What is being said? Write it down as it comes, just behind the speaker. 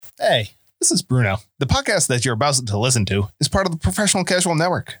Hey, this is Bruno. The podcast that you're about to listen to is part of the Professional Casual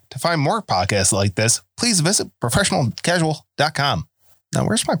Network. To find more podcasts like this, please visit professionalcasual.com. Now,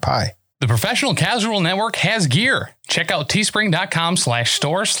 where's my pie? The Professional Casual Network has gear. Check out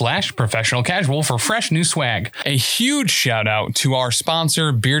teespring.com/store/professionalcasual for fresh new swag. A huge shout out to our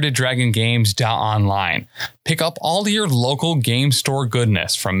sponsor, beardeddragongames.online. Pick up all your local game store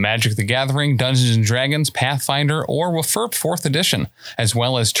goodness from Magic the Gathering, Dungeons & Dragons, Pathfinder, or WFRP 4th Edition, as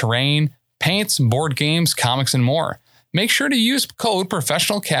well as terrain, paints, board games, comics, and more. Make sure to use code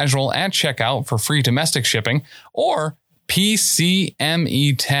PROFessionalCasual at checkout for free domestic shipping, or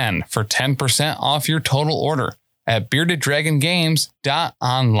PCME10 for 10% off your total order at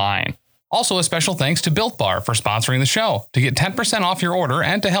beardeddragongames.online. Also, a special thanks to Built Bar for sponsoring the show. To get 10% off your order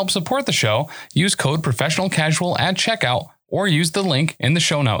and to help support the show, use code PROFessionalCasual at checkout or use the link in the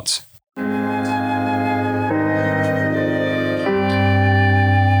show notes.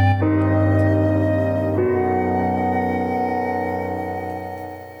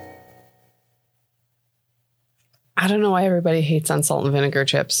 I don't know why everybody hates on salt and vinegar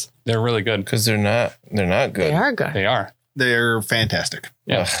chips. They're really good. Because they're not good. They are good. They are. They're fantastic.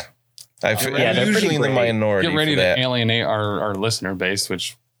 Yeah. I'm usually in the minority. Get ready to alienate our listener base,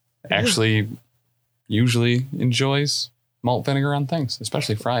 which actually usually enjoys malt vinegar on things,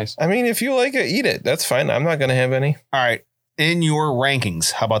 especially fries. I mean, if you like it, eat it. That's fine. I'm not going to have any. All right. In your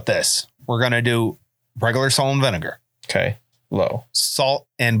rankings, how about this? We're going to do regular salt and vinegar. Okay. Low. Salt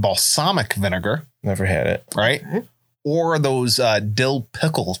and balsamic vinegar. Never had it. Right? Okay. Or those dill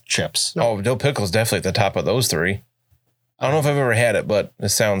pickle chips. Oh, dill pickle's definitely at the top of those three. I don't know if I've ever had it, but it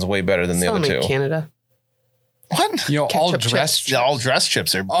sounds way better than the other two. Canada. What? You know, all dressed chips. All dressed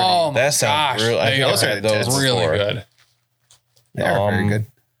chips are pretty. Oh, that sounds real. I those are really good. They are very good.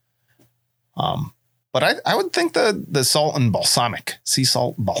 But I would think the salt and balsamic, sea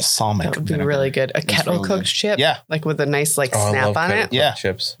salt balsamic. That would be really good. A kettle really cooked chip. Yeah. Like with a nice snap on it. Yeah.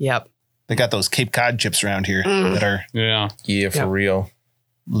 Chips. Yep. They got those Cape Cod chips around here that are. Yeah. Yeah, for real.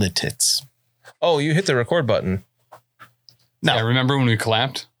 Litits. Oh, you hit the record button. No. Yeah, remember when we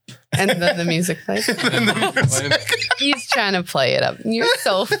clapped? And then the music played. He's trying to play it up. You're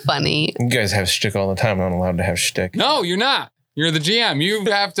so funny. You guys have shtick all the time. I'm not allowed to have shtick. No, you're not. You're the GM. You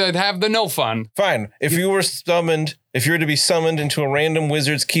have to have the no fun. Fine. If you were to be summoned into a random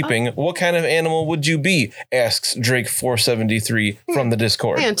wizard's keeping, what kind of animal would you be? Asks Drake473 from the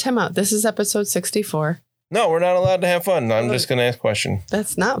Discord. Man, time out. This is episode 64. No, we're not allowed to have fun. I'm just going to ask a question.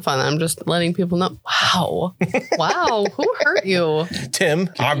 That's not fun. I'm just letting people know. Wow. Wow. Who hurt you? Tim,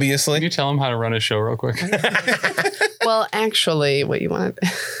 obviously. Can you tell him how to run a show real quick? Well, actually, what you want.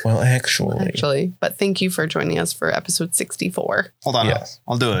 Well, actually. But thank you for joining us for episode 64. Hold on. Yes.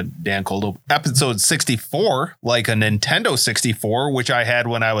 I'll do it, Dan Coldo. Episode 64, like a Nintendo 64, which I had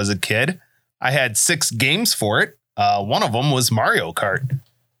when I was a kid. I had 6 games for it. One of them was Mario Kart.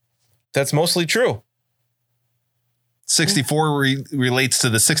 That's mostly true. 64 relates to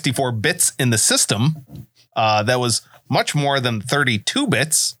the 64 bits in the system. That was much more than 32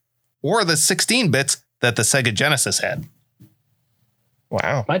 bits or the 16 bits that the Sega Genesis had.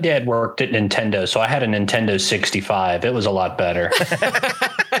 Wow. My dad worked at Nintendo, so I had a Nintendo 65. It was a lot better.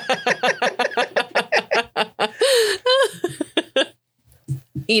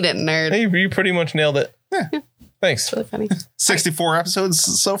 Eat it, nerd. Hey, you pretty much nailed it. Yeah. Thanks. It's really funny. 64 episodes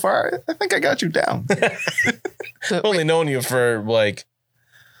so far. I think I got you down. I've only known you for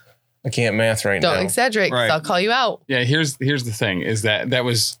I can't math right now. Don't exaggerate. Right. I'll call you out. Yeah. Here's the thing is that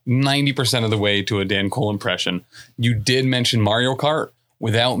was 90% of the way to a Dan Cole impression. You did mention Mario Kart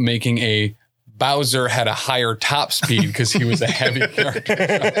without making a Bowser had a higher top speed because he was a heavy character.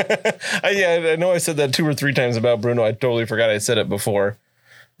 I know I said that 2 or 3 times about Bruno. I totally forgot I said it before.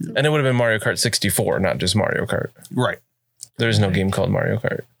 And it would have been Mario Kart 64, not just Mario Kart. Right. There's no game called Mario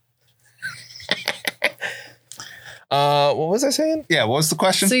Kart. What was I saying? Yeah, what was the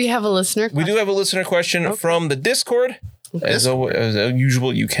question? So you have a listener question? We do have a listener question from the Discord. As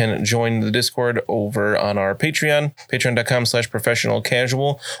usual, you can join the Discord over on our Patreon,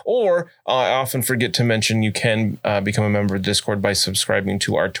 patreon.com/professionalcasual. Or I often forget to mention you can become a member of the Discord by subscribing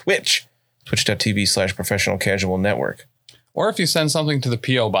to our Twitch, twitch.tv/professionalcasual network. Or if you send something to the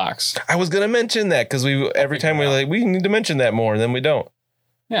P.O. box. I was going to mention that because every time we need to mention that more, and then we don't.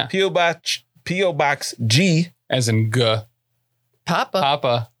 Yeah. P.O. Box G. As in G.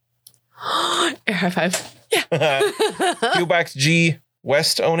 Papa. Air high five. Yeah. P.O. Box G,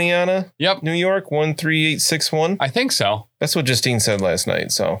 West Oneonta. Yep. New York, 13861. I think so. That's what Justine said last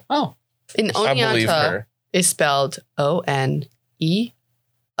night, so. Oh. In Oneonta is spelled Oneonta.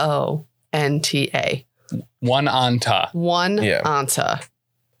 One Anta. One Anta.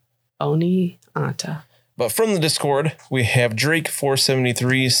 Boniata. But from the Discord, we have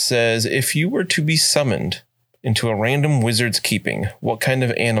Drake473 says, if you were to be summoned into a random wizard's keeping, what kind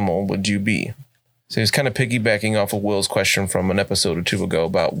of animal would you be? So he's kind of piggybacking off of Will's question from an episode or two ago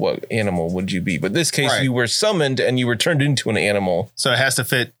about what animal would you be. But in this case, you were summoned and you were turned into an animal. So it has to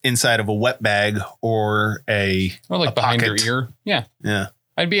fit inside of a wet bag or like a behind pocket. your ear. Yeah. Yeah.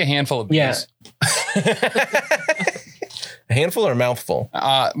 I'd be a handful of bees. Yeah. A handful or a mouthful?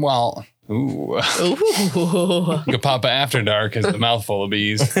 Well, ooh. Papa After Dark is the mouthful of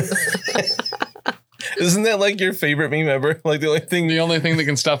bees. Isn't that like your favorite meme ever? Like the only thing that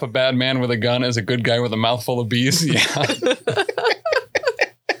can stop a bad man with a gun is a good guy with a mouthful of bees. Yeah.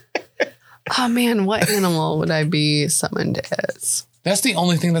 Oh man, what animal would I be summoned as? That's the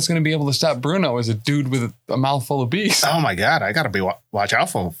only thing that's going to be able to stop Bruno is a dude with a mouthful of bees. Oh my God. I got to be watch out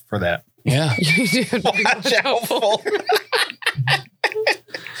for that. Yeah. watch out for.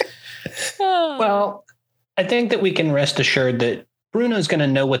 Well, I think that we can rest assured that Bruno's going to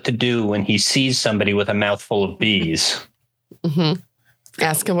know what to do when he sees somebody with a mouthful of bees. Mm-hmm.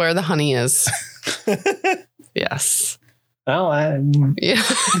 Ask him where the honey is. Yes. Oh, yeah.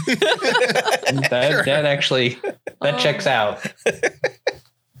 that checks out.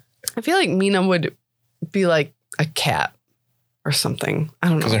 I feel like Mina would be like a cat or something. I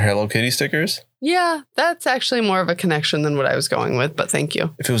don't know. Because they're Hello Kitty stickers? Yeah, that's actually more of a connection than what I was going with, but thank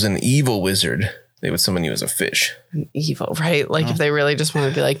you. If it was an evil wizard, they would summon you as a fish. An evil, right? Like if they really just want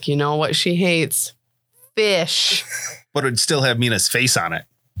to be like, you know what she hates? Fish. But it would still have Mina's face on it.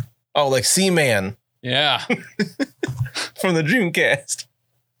 Oh, like Seaman. Yeah. From the Dreamcast.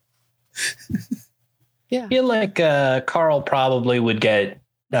 Yeah. I feel like Carl probably would get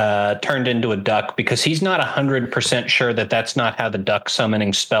turned into a duck because he's not 100% sure that that's not how the duck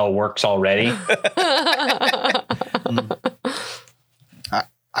summoning spell works already.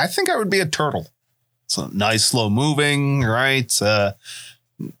 I think I would be a turtle. So nice, slow moving, right? Not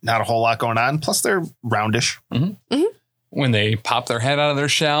a whole lot going on. Plus, they're roundish. Mm-hmm. Mm-hmm. When they pop their head out of their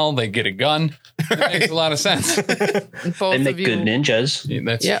shell, they get a gun. It makes a lot of sense. They make good ninjas. Yeah,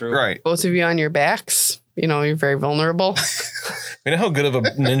 that's true. Right. Both of you on your backs. You know, you're very vulnerable. You know how good of a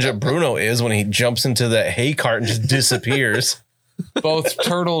ninja Bruno is when he jumps into that hay cart and just disappears. Both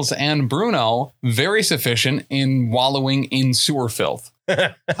Turtles and Bruno, very sufficient in wallowing in sewer filth.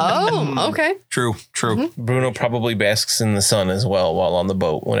 Oh, okay. True. Mm-hmm. Bruno probably basks in the sun as well while on the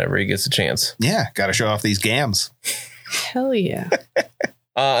boat whenever he gets a chance. Yeah, got to show off these gams. Hell yeah.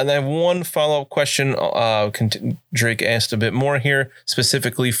 And I have one follow-up question. Drake asked a bit more here,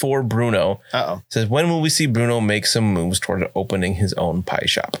 specifically for Bruno. Uh-oh. Says, when will we see Bruno make some moves toward opening his own pie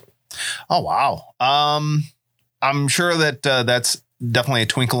shop? Oh, wow. I'm sure that that's definitely a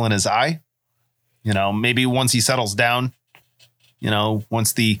twinkle in his eye. You know, maybe once he settles down, you know,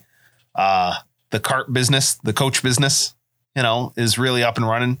 once the cart business, the coach business, you know, is really up and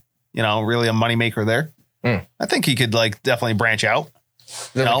running, you know, really a moneymaker there. I think he could like definitely branch out.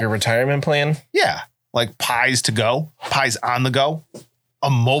 Is that like a retirement plan? Yeah. Like pies to go, pies on the go, a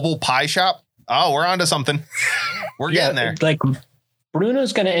mobile pie shop. Oh, we're on to something. We're getting there. Like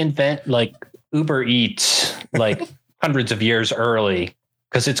Bruno's going to invent like Uber Eats, like hundreds of years early,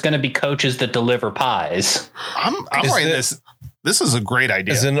 because it's going to be coaches that deliver pies. I'm writing this. This is a great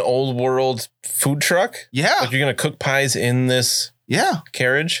idea. Is it an old world food truck? Yeah. Like you're going to cook pies in this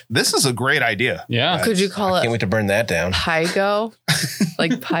carriage? This is a great idea. Yeah. Could you call it? Can't wait to burn that down. Pygo?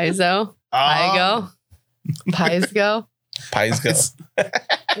 Like Paizo? Pygo? Pies go? Pies go.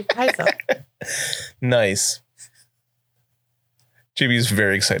 Like Paizo. Nice. JB's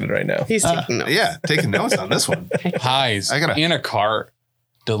very excited right now. He's taking notes. Yeah, taking notes on this one. Pies in a cart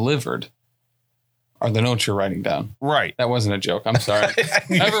delivered are the notes you're writing down. Right. That wasn't a joke. I'm sorry.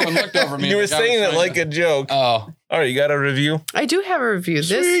 Everyone looked over me. You were saying it like a joke. Oh. All right, you got a review? I do have a review.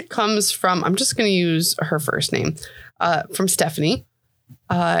 Sweet. This comes from, I'm just going to use her first name, from Stephanie.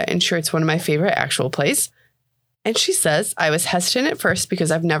 And sure, it's one of my favorite actual plays. And she says, I was hesitant at first because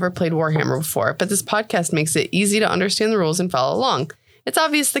I've never played Warhammer before, but this podcast makes it easy to understand the rules and follow along. It's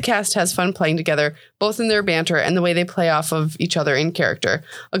obvious the cast has fun playing together, both in their banter and the way they play off of each other in character.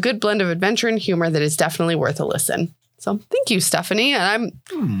 A good blend of adventure and humor that is definitely worth a listen. So thank you, Stephanie. And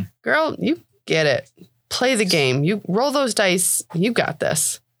girl, you get it. Play the game. You roll those dice. You got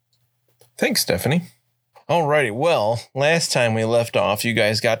this. Thanks, Stephanie. All righty. Well, last time we left off, you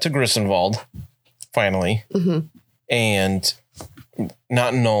guys got to Grissenwald, finally. Mm-hmm. And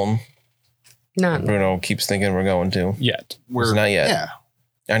not Nuln. Not Bruno keeps thinking we're going to. Yet. It's not yet.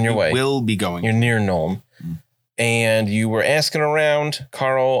 Yeah. On your way. We'll be going. You're near Nuln. And you were asking around.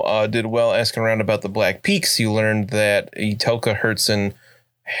 Carl did well asking around about the Black Peaks. You learned that Itelka Hertzen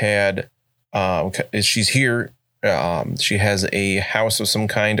had, she's here. She has a house of some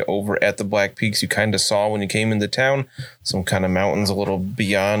kind over at the Black Peaks you kind of saw when you came into town. Some kind of mountains a little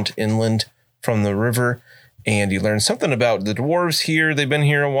beyond inland from the river. And you learn something about the dwarves here. They've been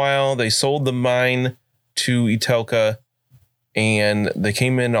here a while. They sold the mine to Itelka. And they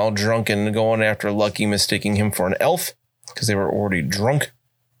came in all drunk and going after Lucky, mistaking him for an elf because they were already drunk.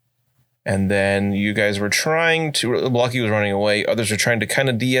 And then you guys were trying to... Lucky was running away. Others were trying to kind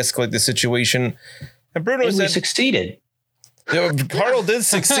of de-escalate the situation. And Bruno said... We succeeded. Carl did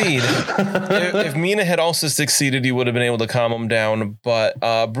succeed. If Mina had also succeeded, he would have been able to calm him down. But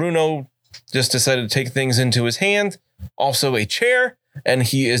Bruno just decided to take things into his hand. Also a chair. And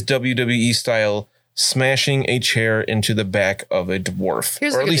he is WWE style smashing a chair into the back of a dwarf.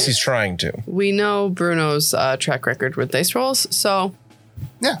 Or at least he's trying to. We know Bruno's track record with dice rolls. So,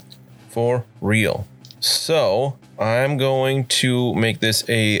 yeah. For real. So I'm going to make this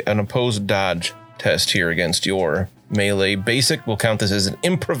an opposed dodge test here against your melee basic. We'll count this as an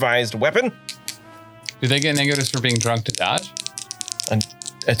improvised weapon. Do they get negatives for being drunk to dodge? And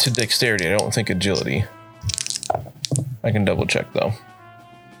to dexterity, I don't think agility. I can double check though.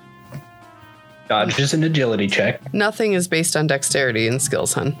 Dodge is an agility check. Nothing is based on dexterity and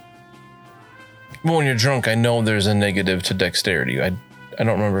skills, hun. Well, when you're drunk, I know there's a negative to dexterity. I don't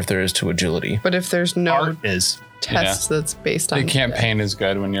remember if there is to agility. But if there's no Art is. test that's based on... You can't paint as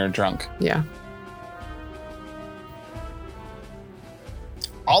good when you're drunk. Yeah.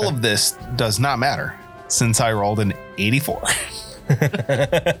 All of this does not matter since I rolled an 84.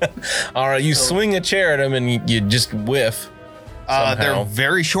 All right, you swing a chair at him and you just whiff. They're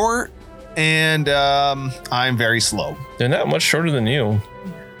very short and I'm very slow. They're not much shorter than you.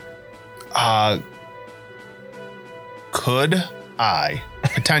 Could I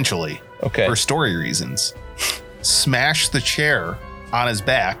potentially, okay, for story reasons, smash the chair on his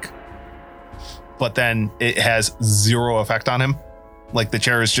back, but then it has zero effect on him? Like the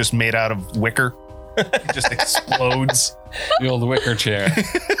chair is just made out of wicker. It just explodes. The old wicker chair.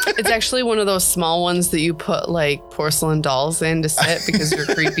 It's actually one of those small ones that you put like porcelain dolls in to sit because you're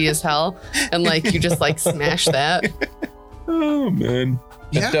creepy as hell. And like you just like smash that. Oh, man.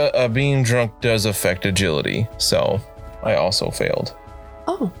 Yeah. Being drunk does affect agility. So I also failed.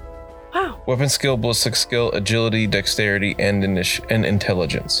 Oh, wow. Weapon skill, ballistic skill, agility, dexterity, and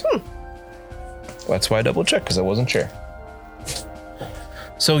intelligence. That's why I double checked because I wasn't sure.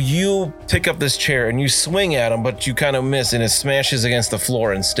 So you pick up this chair and you swing at him, but you kind of miss and it smashes against the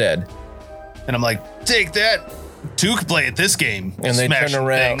floor instead. And I'm like, take that. Two can play at this game. And they turn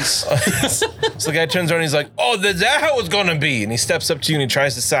around. So the guy turns around and he's like, oh, is that how it's going to be? And he steps up to you and he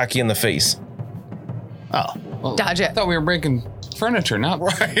tries to sock you in the face. Oh. Well, dodge it. I thought we were breaking furniture, not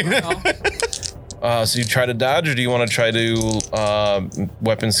right. So you try to dodge or do you want to try to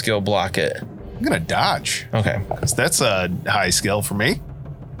weapon skill block it? I'm going to dodge. Okay. Because that's a high skill for me.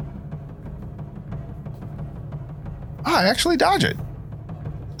 Oh, I actually dodge it.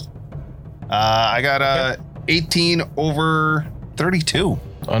 I got 18 over 32.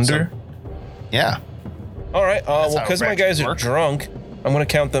 Under? So, yeah. All right. Well, because my guys are drunk, I'm going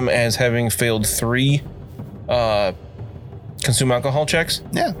to count them as having failed 3 consume alcohol checks.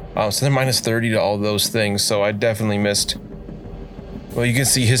 Yeah. So they're minus 30 to all those things. So I definitely missed. Well, you can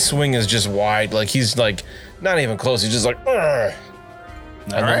see his swing is just wide. Like he's like not even close. He's just like, Urgh.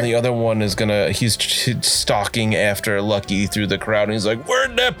 And then the other one is he's stalking after Lucky through the crowd. And he's like,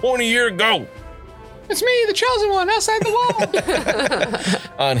 where'd that pointy ear go? It's me, the chosen one, outside the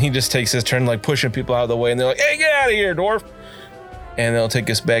wall. And he just takes his turn, like pushing people out of the way. And they're like, hey, get out of here, dwarf. And they'll take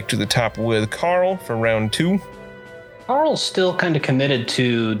us back to the top with Carl for round 2. Carl's still kind of committed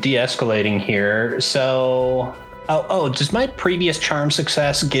to de-escalating here. So, does my previous charm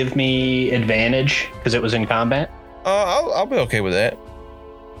success give me advantage because it was in combat? I'll be okay with that.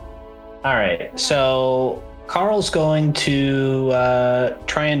 All right, so Carl's going to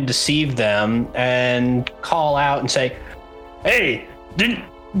try and deceive them and call out and say, hey,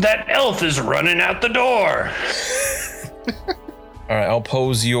 that elf is running out the door. All right, I'll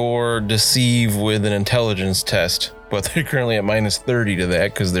pose your deceive with an intelligence test, but they're currently at minus 30 to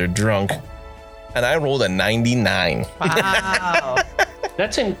that because they're drunk. And I rolled a 99. Wow.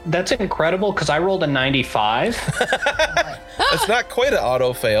 That's incredible because I rolled a 95. It's not quite an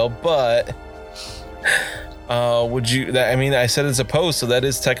auto fail, but would you? I said it's opposed, so that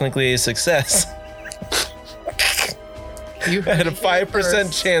is technically a success. You had a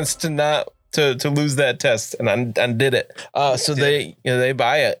 5% chance to not to lose that test, and I did it. So they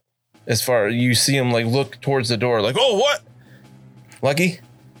buy it. As far as you see them like look towards the door, like, oh, what? Lucky?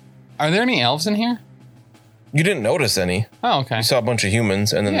 Are there any elves in here? You didn't notice any. Oh, okay. You saw a bunch of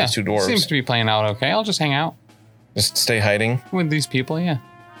humans and then these two dwarves. Seems to be playing out okay. I'll just hang out Just stay hiding. with these people, yeah.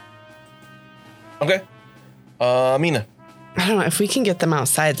 Okay. Mina. I don't know. If we can get them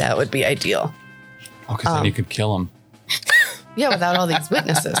outside, that would be ideal. Oh, because then you could kill them. Yeah, without all these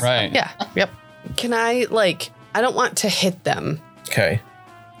witnesses. Right. Yeah. Yep. Can I, like, I don't want to hit them. Okay.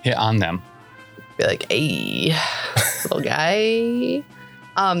 Hit on them. Be like, hey, little guy.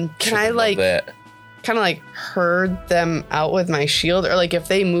 Can I, like, kind of like herd them out with my shield? Or, like, if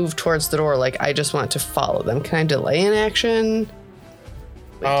they move towards the door, like, I just want to follow them. Can I delay an action?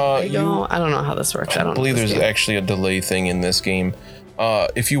 I don't know how this works. I don't believe know there's actually a delay thing in this game.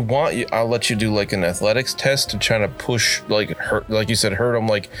 If you want, I'll let you do like an athletics test to try to push, like hurt, like you said, hurt him,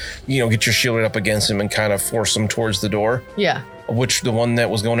 like, get your shield up against him and kind of force him towards the door. Yeah. Which, the one that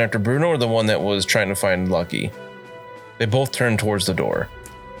was going after Bruno or the one that was trying to find Lucky? They both turned towards the door.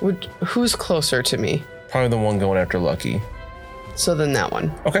 Who's closer to me? Probably the one going after Lucky. So then that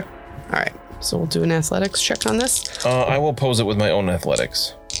one. Okay. All right. So we'll do an athletics check on this. I will pose it with my own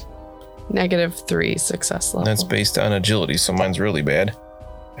athletics. -3 success level. That's based on agility, so mine's really bad.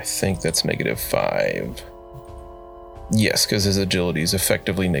 I think that's -5. Yes, because his agility is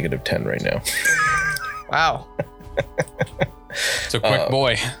effectively -10 right now. Wow. It's a quick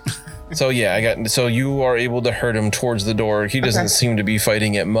boy. So yeah, so you are able to hurt him towards the door. He doesn't seem to be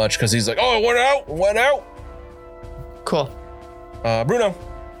fighting it much because he's like, oh, it went out. Cool. Bruno.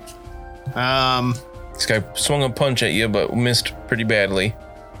 This guy swung a punch at you, but missed pretty badly.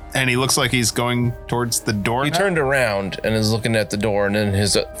 And he looks like he's going towards the door. He turned around and is looking at the door, and then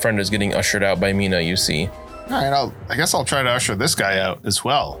his friend is getting ushered out by Mina, you see. All right, I guess I'll try to usher this guy out as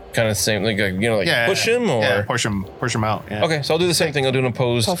well. Kind of same, push him or? Yeah, push him out. Yeah. Okay, so I'll do the same thing. I'll do an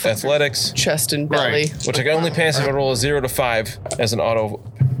opposed athletics. Chest and belly. Right. Which I can only pass if I roll a 0 to 5 as an auto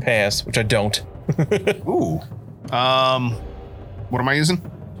pass, which I don't. Ooh. What am I using?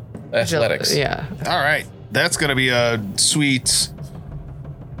 Athletics. Yeah. All right. That's going to be a sweet.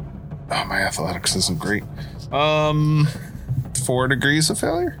 Oh, my athletics isn't great. 4 degrees of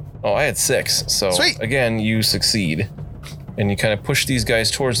failure. Oh, I had 6. So Sweet. Again, you succeed. And you kind of push these guys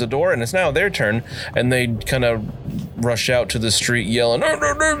towards the door, and it's now their turn. And they kind of rush out to the street yelling.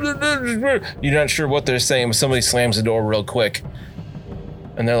 You're not sure what they're saying, but somebody slams the door real quick.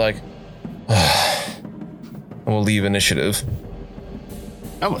 And they're like, we'll leave initiative.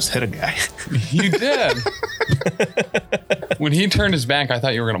 I almost hit a guy. You did. When he turned his back, I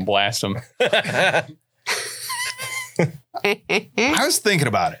thought you were going to blast him. I was thinking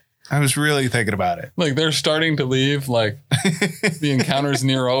about it. I was really thinking about it. Like they're starting to leave, like the encounter's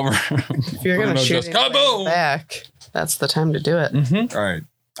near over. If you're going to shoot kaboom! back, that's the time to do it. Mm-hmm. All right.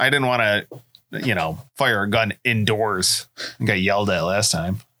 I didn't want to, fire a gun indoors. I got yelled at last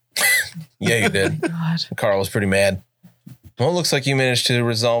time. Yeah, you did. God. Carl was pretty mad. Well, it looks like you managed to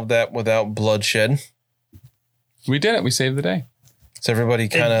resolve that without bloodshed. We did it. We saved the day. So everybody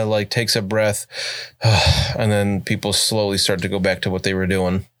kind of like takes a breath, and then people slowly start to go back to what they were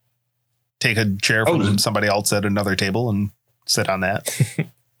doing. Take a chair from somebody else at another table and sit on that.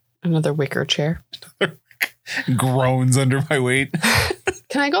 Another wicker chair. Groans under my weight.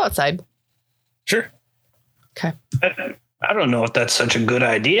 Can I go outside? Sure. Okay. I don't know if that's such a good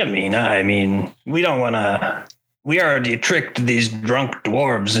idea, Mina. I mean, we don't want to. We already tricked these drunk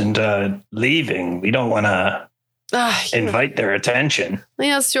dwarves into leaving. We don't want to invite their attention.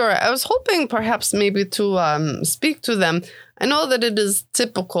 Yes, sure. I was hoping perhaps maybe to speak to them. I know that it is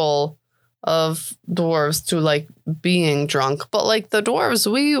typical of dwarves to like being drunk, but like the dwarves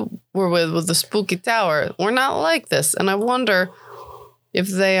we were with the spooky tower, we're not like this. And I wonder if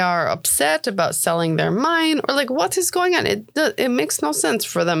they are upset about selling their mine or like what is going on. It makes no sense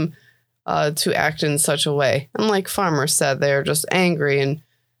for them to act in such a way. And like Farmer said, they're just angry and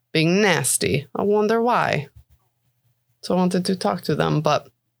being nasty. I wonder why. So I wanted to talk to them, but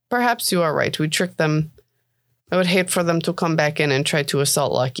perhaps you are right. We tricked them. I would hate for them to come back in and try to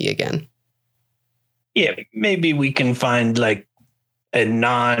assault Lucky again. Yeah, maybe we can find like a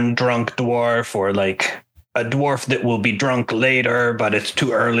non-drunk dwarf or like a dwarf that will be drunk later, but it's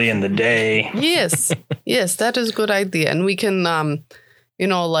too early in the day. Yes. Yes, that is a good idea. And we can,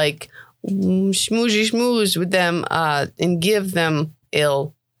 like schmooze with them and give them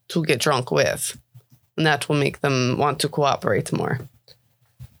ale to get drunk with. And that will make them want to cooperate more.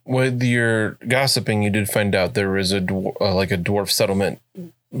 With your gossiping, you did find out there is a dwarf settlement,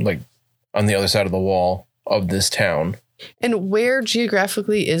 like on the other side of the wall of this town. And where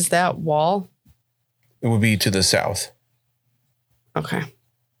geographically is that wall? It would be to the south. Okay.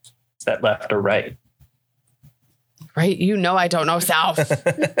 Is that left or right? Right? I don't know south.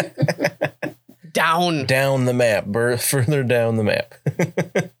 down. Down the map, further down the map.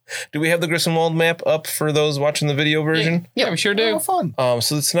 Do we have the Griswold map up for those watching the video version? Yeah, we sure do. Oh, fun.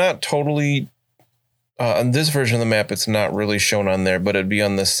 So it's not totally on this version of the map. It's not really shown on there, but it'd be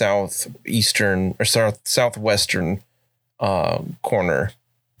on the southeastern or southwestern corner,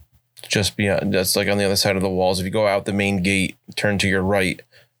 just beyond. That's like on the other side of the walls. If you go out the main gate, turn to your right,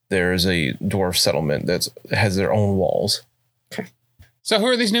 there's a dwarf settlement that has their own walls. Okay. So who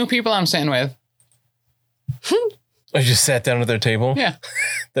are these new people I'm sitting with? I just sat down at their table. Yeah.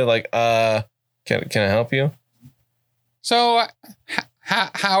 They're like, can I help you? So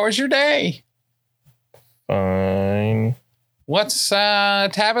how was your day? Fine. What's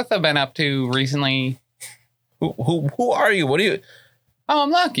Tabitha been up to recently? Who are you? What are you? Oh,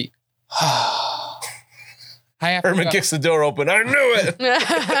 I'm lucky. Herman kicks the door open. I knew it.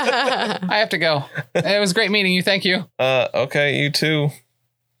 I have to go. It was great meeting you. Thank you. Okay, you too.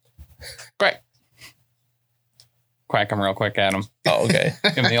 Great. Quack him real quick at him. Oh, okay.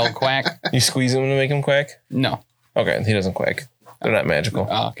 Give him the old quack. You squeeze him to make him quack? No. Okay, he doesn't quack. They're not magical.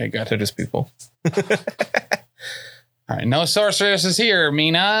 Oh, okay, good. They're just people. All right, no sorceresses here,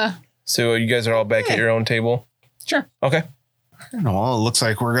 Mina. So you guys are all back at your own table? Sure. Okay. I don't know. Well, it looks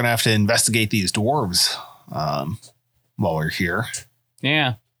like we're going to have to investigate these dwarves while we're here.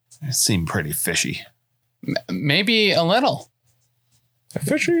 Yeah. It seemed pretty fishy. Maybe a little.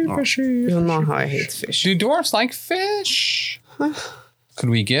 Fishy. You know how I hate fish. Do dwarves like fish? Could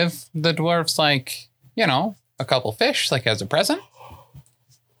we give the dwarves, like, a couple fish, like as a present?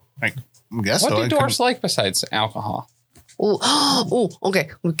 I guess What so. do dwarves like besides alcohol? Oh, okay.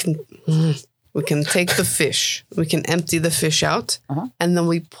 We can take the fish. We can empty the fish out, and then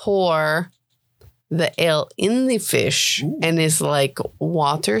we pour the ale in the fish, and it's like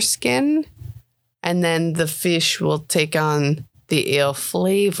water skin, and then the fish will take on the ale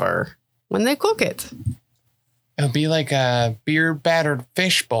flavor when they cook it. It'll be like a beer battered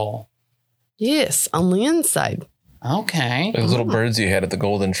fish bowl. Yes, on the inside. Okay. Those little birds you had at the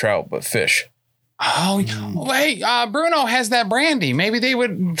Golden Trout, but fish. Oh, wait, Bruno has that brandy. Maybe they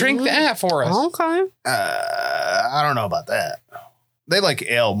would drink that for us. Okay. I don't know about that. They like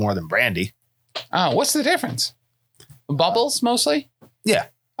ale more than brandy. Oh, what's the difference? Bubbles mostly? Yeah.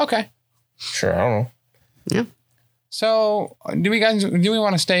 Okay. Sure, I don't know. Yeah. So, do we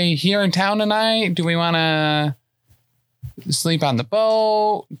want to stay here in town tonight? Do we want to sleep on the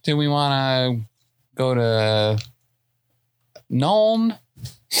boat? Do we want to go to Nuln?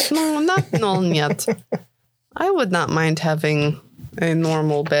 No, not Nuln yet. I would not mind having a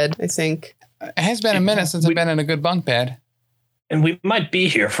normal bed, I think. It has been a minute since I've been in a good bunk bed. And we might be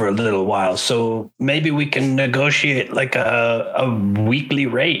here for a little while, so maybe we can negotiate like a weekly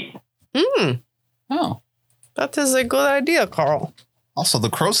rate. Oh. That is a good idea, Carl. Also, the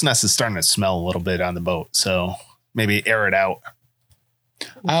crow's nest is starting to smell a little bit on the boat, so maybe air it out.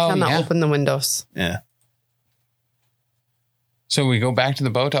 Cannot open the windows. Yeah. So we go back to the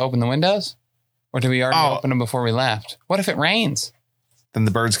boat to open the windows? Or do we already open them before we left? What if it rains? Then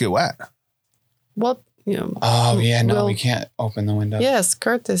the birds get wet. Well, Oh, yeah, no, we can't open the windows. Yes,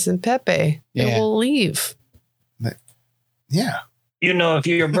 Curtis and Pepe. They will leave. Yeah. If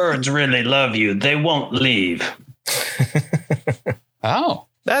your birds really love you, they won't leave. Oh.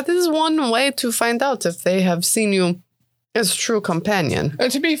 That is one way to find out if they have seen you as true companion.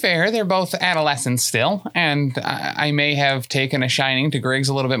 To be fair, they're both adolescents still, and I may have taken a shining to Griggs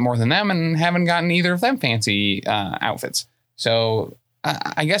a little bit more than them and haven't gotten either of them fancy outfits. So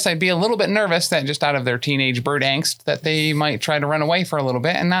I guess I'd be a little bit nervous that just out of their teenage bird angst that they might try to run away for a little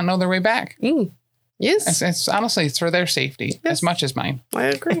bit and not know their way back. Yes. It's honestly, it's for their safety as much as mine. I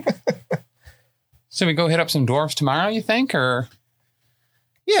agree. So we go hit up some dwarves tomorrow, you think, or?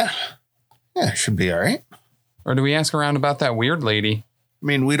 Yeah. Yeah, should be all right. Or do we ask around about that weird lady? I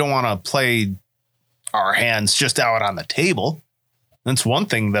mean, we don't want to play our hands just out on the table. That's one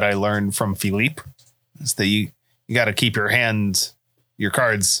thing that I learned from Philippe is that you got to keep your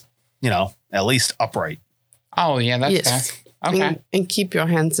cards, at least upright. Oh, yeah, that's fair. Okay. And keep your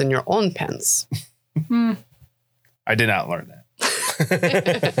hands in your own pants. I did not learn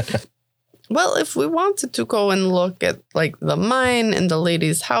that. Well, if we wanted to go and look at like the mine and the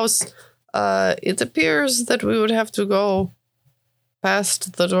lady's house, it appears that we would have to go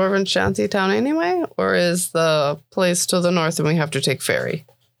past the Dwarven shanty town anyway, or is the place to the north and we have to take ferry?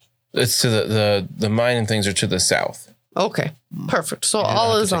 It's to the mine and things are to the south. Okay, perfect. So You don't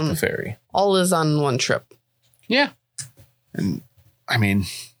all have is to take on the ferry. all is on one trip. Yeah. And I mean,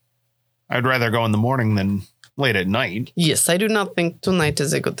 I'd rather go in the morning than late at night. Yes, I do not think tonight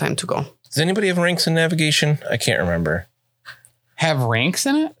is a good time to go. Does anybody have ranks in navigation? I can't remember. have ranks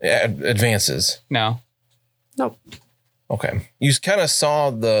in it? Yeah, advances. No. Nope. Okay. You kind of saw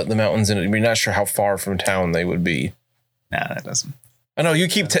the mountains in it. You're not sure how far from town they would be. Nah, that doesn't. I know you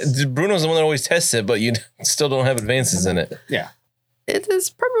keep Bruno's the one that always tests it, but you still don't have advances in it. Yeah. It is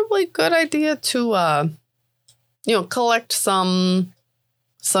probably a good idea to, collect some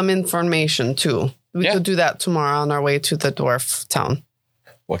information too. We could do that tomorrow on our way to the dwarf town.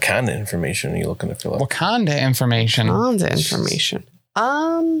 What kind of information are you looking to fill out? Wakanda information. Wakanda information.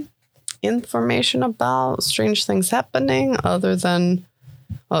 Information about strange things happening other than,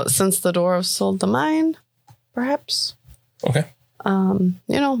 since the dwarves sold the mine, perhaps. Okay.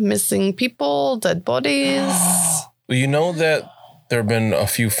 Missing people, dead bodies. Well, you know that there have been a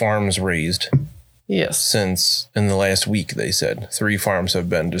few farms razed Yes. since in the last week, they said. 3 farms have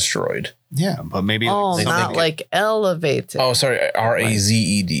been destroyed. Yeah, but maybe. Oh, something- not like elevated. Oh, sorry.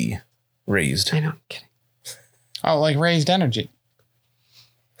 RAZED. Raised. I know. I'm kidding. Oh, like raised energy.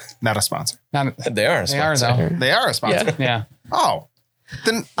 Not a sponsor. Not, They are. they are, though. They are a sponsor. Yeah. Oh,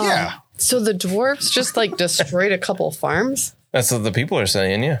 then yeah. So the dwarves just like destroyed a couple farms? That's what the people are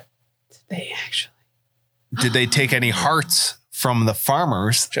saying, yeah. They actually. Did they take any hearts from the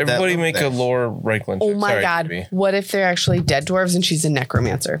farmers? Should everybody make a lore Reichland Oh check? my Sorry, God. Kirby. What if they're actually dead dwarves and she's a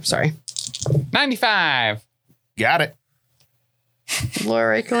necromancer? Sorry. 95. Got it.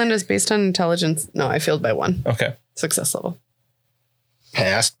 Laura Reichland is based on intelligence. No, I failed by 1. Okay. Success level.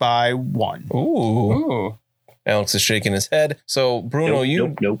 Passed by 1. Ooh. Ooh. Alex is shaking his head. So, Bruno,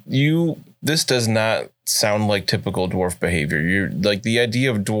 Nope. this does not sound like typical dwarf behavior. You're like the idea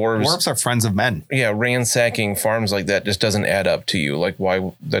of Dwarves are friends of men. yeah, ransacking farms like that just doesn't add up to you. Like,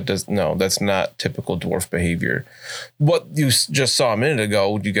 why that's not typical dwarf behavior. What you just saw a minute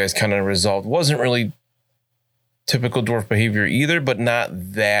ago, you guys kind of resolved, wasn't really typical dwarf behavior either, but not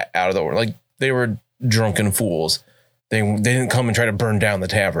that out of the order. Like, they were drunken fools. They didn't come and try to burn down the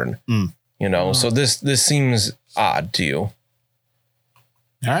tavern. So this seems odd to you. All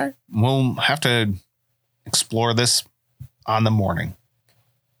right. We'll have to explore this on the morning.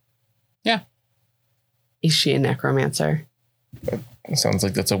 Is she a necromancer? It sounds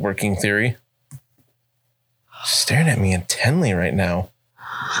like that's a working theory. She's staring at me intently right now.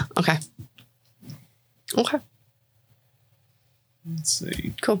 Okay. Let's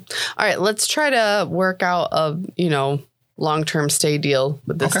see. Cool. All right. Let's try to work out a, long-term stay deal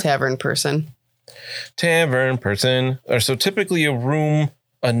with this tavern person. Tavern person. So typically a room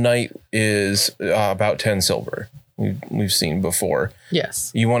a night is about 10 silver. We've seen before.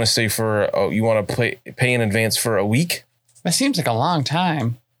 Yes. You want to stay you want to pay in advance for a week? That seems like a long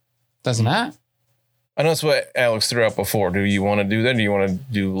time. Doesn't that? I know that's what Alex threw out before. Do you want to do that? Do you want to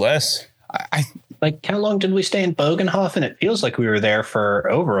do less? Like, how long did we stay in Bogenhofen? It feels like we were there for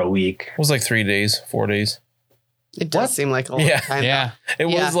over a week. It was like 3 days, 4 days. It does seem like a long time. Yeah. It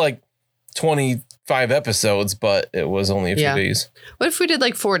was like 25 episodes, but it was only a few days. What if we did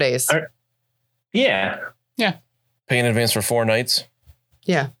like 4 days? Yeah. Pay in advance for 4 nights?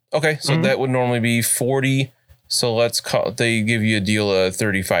 Yeah. Okay, so that would normally be 40. So they give you a deal of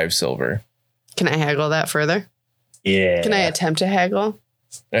 35 silver. Can I haggle that further? Yeah. Can I attempt to haggle?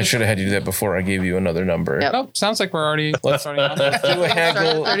 I should have had you do that before I gave you another number. Yep. Nope. Sounds like we're already. Let's already on do a Start at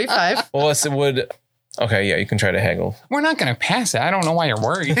haggle. 35. Well, it would. Okay, yeah, you can try to haggle. We're not going to pass it. I don't know why you're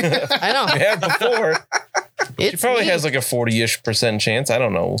worried. I know. Yeah, before. She It's probably me. has like a 40-ish% chance. I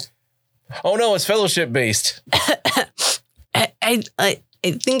don't know. Oh no, it's fellowship based. I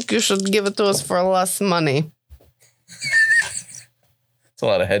think you should give it to us for less money. It's a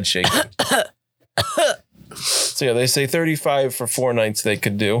lot of head shaking. So yeah, they say 35 for 4 nights they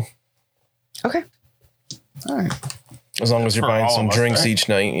could do. Okay. All right. As long as you're For buying all some of us, drinks right? each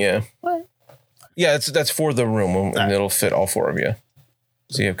night, yeah. What? Yeah, that's for the room, and it'll fit all 4 of you.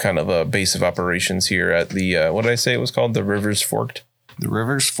 So you have kind of a base of operations here at the, what did I say it was called? The Rivers Forked? The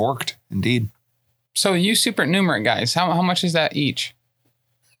river's forked, indeed. So you supernumerate guys. How much is that each?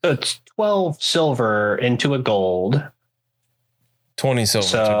 So it's 12 silver into a gold. 20 silver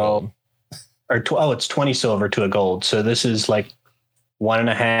to gold. It's 20 silver to a gold. So this is like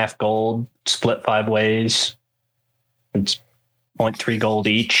 1.5 gold split 5 ways. It's 0.3 gold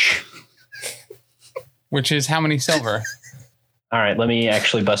each. Which is how many silver? All right, let me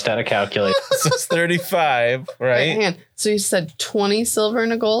actually bust out a calculator. So it's 35, Wait, right? hang on. So you said 20 silver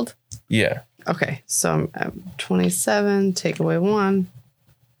and a gold? Yeah. Okay. So I'm 27, take away 1.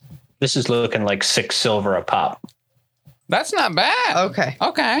 This is looking like 6 silver a pop. That's not bad. Okay.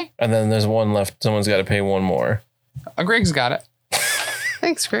 Okay. And then there's 1 left. Someone's got to pay 1 more. Griggs got it.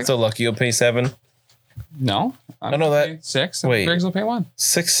 Thanks, Greg. So Lucky will pay 7. No. I know that. 6. Wait. Griggs will pay 1.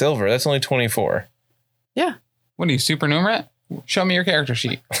 6 silver. That's only 24. Yeah. What are you, supernumerate? Show me your character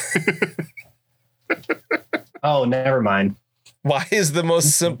sheet. Oh, never mind. Why is the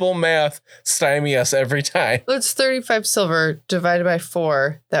most simple math stymie us every time? It's 35 silver divided by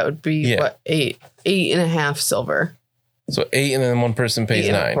 4. That would be what, 8? 8.5 silver. So 8, and then one person pays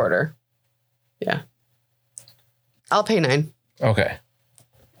 8 9. and a quarter. Yeah. I'll pay 9. Okay.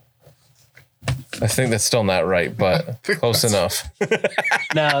 I think that's still not right, but close enough.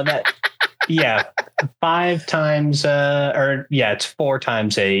 No, yeah. 5 times, it's 4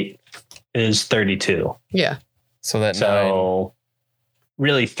 times 8 is 32. Yeah. So that 9. So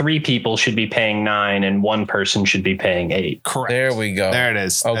really 3 people should be paying 9 and 1 person should be paying 8. Correct. There we go. There it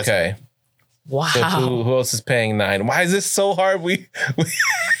is. Okay. Wow. So who else is paying 9? Why is this so hard?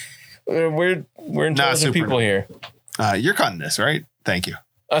 We're intelligent people here. You're cutting this, right? Thank you.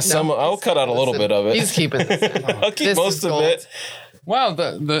 I'll cut out a little bit of it. He's keeping this in. I'll keep This most is of gold. it. Wow,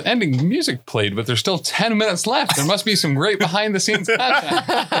 the ending music played, but there's still 10 minutes left. There must be some great behind the scenes content.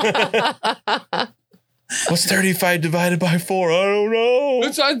 What's 35 divided by 4? I don't know.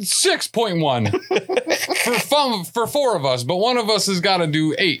 It's at 6.1 for 4 of us, but one of us has got to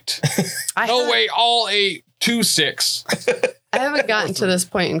do 8. All 8 to 6. I haven't gotten to this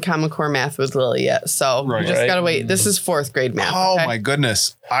point in Common Core math with Lily yet, so we just gotta wait. This is 4th grade math. Oh okay? my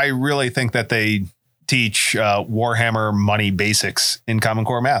goodness. I really think that they teach Warhammer money basics in Common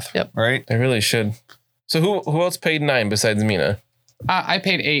Core math. Yep. Right? They really should. So who else paid 9 besides Mina? I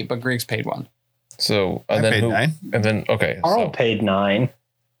paid 8, but Griggs paid 1. So I paid 9. And then okay. Carl paid 9.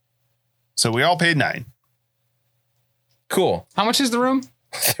 So we all paid 9. Cool. How much is the room?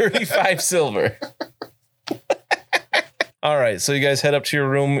 35 silver. All right, so you guys head up to your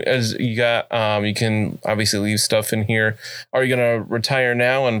room. As you got, you can obviously leave stuff in here. Are you gonna retire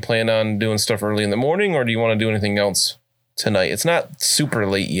now and plan on doing stuff early in the morning, or do you want to do anything else tonight? It's not super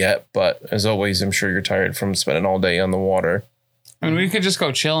late yet, but as always, I'm sure you're tired from spending all day on the water. I mean, we could just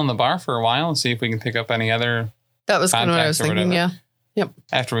go chill in the bar for a while and see if we can pick up any other That was kind of what I was contacts or thinking, whatever. yeah.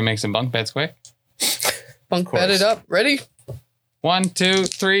 after we make some bunk beds quick. Bunk bedded up. Ready? 1, 2,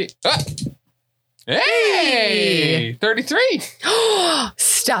 3. Ah! Hey! 33.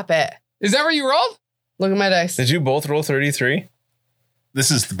 Stop it. Is that where you rolled? Look at my dice. Did you both roll 33? This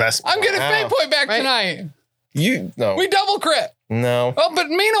is the best. I'm getting Wow. fate point back Right. tonight. No. We double crit. No. Oh, but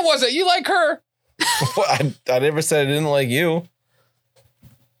Mina was it? You like her? I never said I didn't like you.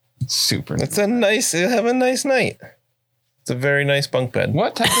 Super. It's have a nice night. It's a very nice bunk bed.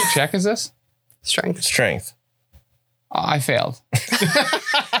 What type of check is this? Strength. Strength. Oh, I failed.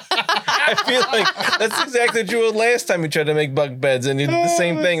 I feel like that's exactly what you did last time we tried to make bunk beds, and you did the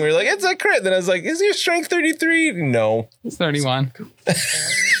same thing. We were like, it's a crit. Then I was like, is your strength 33? No. It's 31.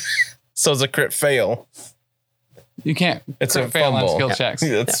 So it's a crit fail. You can't. It's crit a fail on fumble. skill checks.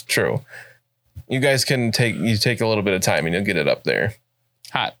 That's true. You guys can take a little bit of time and you'll get it up there.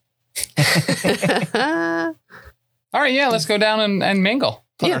 Hot. All right, yeah, let's go down and mingle.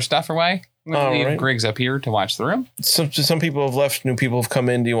 Put our stuff away. I'm going to leave right. Griggs up here to watch the room. Some people have left, new people have come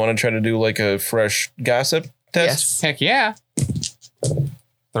in. Do you want to try to do like a fresh gossip test? Yes. Heck yeah.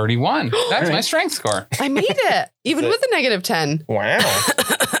 31. That's my strength score. I made it. Even with a negative 10. Wow.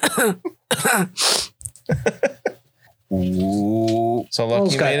 Ooh. So Carl's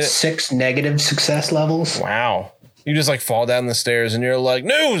Lucky got made it. 6 negative success levels. Wow. You just like fall down the stairs and you're like,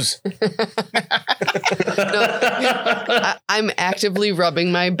 news. I'm actively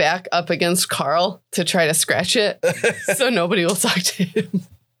rubbing my back up against Carl to try to scratch it so nobody will talk to him.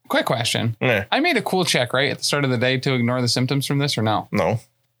 Quick question. Yeah. I made a cool check, right, at the start of the day to ignore the symptoms from this or no? No,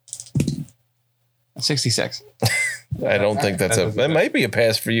 66. I don't think that might be a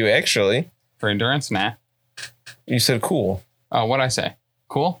pass for you, actually. For endurance? Nah. You said cool. Oh, what'd I say?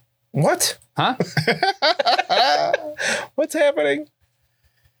 Cool? What? Huh? What's happening?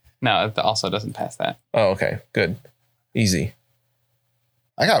 No, it also doesn't pass that. Oh, okay. Good. Easy.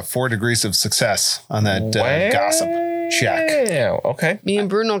 I got 4 degrees of success on that gossip check. Yeah. Okay. Me and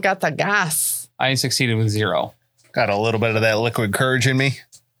Bruno got the gas. I succeeded with 0. Got a little bit of that liquid courage in me.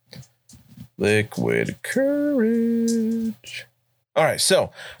 Liquid courage. All right.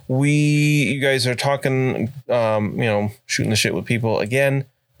 So you guys are talking, shooting the shit with people again.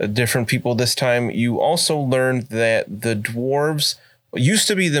 Different people this time. You also learned that the dwarves used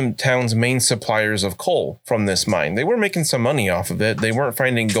to be the town's main suppliers of coal from this mine. They were making some money off of it. They weren't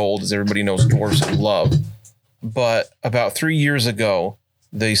finding gold, as everybody knows dwarves love. But about 3 years ago,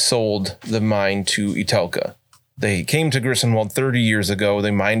 they sold the mine to Itelka. They came to Grissenwald 30 years ago. They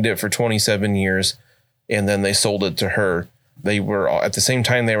mined it for 27 years, and then they sold it to her. They were, at the same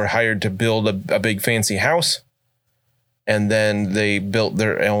time, they were hired to build a big fancy house. And then they built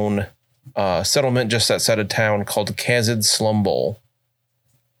their own settlement just outside of town called Kazid Slum Bowl.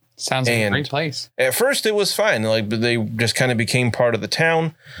 Sounds like a great place. At first, it was fine. Like, but they just kind of became part of the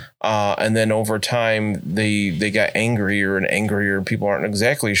town, and then over time, they got angrier and angrier. People aren't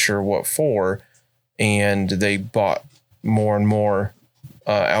exactly sure what for, and they bought more and more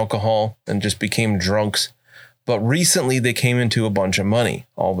alcohol and just became drunks. But recently, they came into a bunch of money.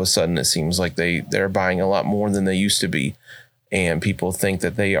 All of a sudden, it seems like they're buying a lot more than they used to be, and people think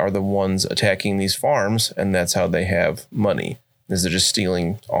that they are the ones attacking these farms, and that's how they have money. Is they're just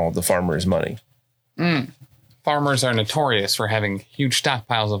stealing all the farmers' money. Farmers are notorious for having huge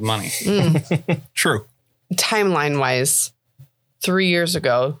stockpiles of money. True. Timeline wise, 3 years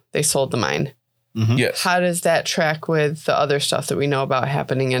ago, they sold the mine. Mm-hmm. Yes. How does that track with the other stuff that we know about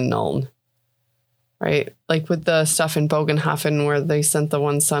happening in Nuln? Right? Like with the stuff in Bogenhofen where they sent the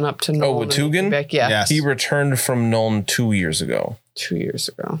one son up to Nuln. Oh, with and Tugan? back. Yeah. Yes. He returned from Nuln 2 years ago. 2 years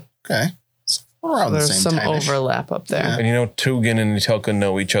ago. Okay. It's around the There's same some time-ish. overlap up there. Yeah. And you know, Tugan and Itelka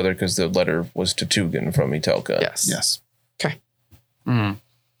know each other because the letter was to Tugan from Itelka. Yes. Yes. Okay. Mm.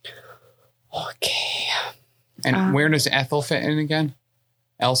 Okay. And where does Ethel fit in again?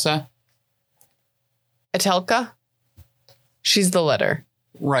 Elsa? Atelka? She's the letter.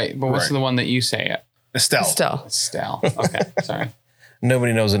 Right, but what's Right. the one that you say it? Estelle. Estelle. Estelle. Okay, sorry.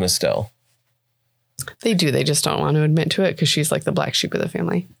 Nobody knows an Estelle. They do. They just don't want to admit to it because she's like the black sheep of the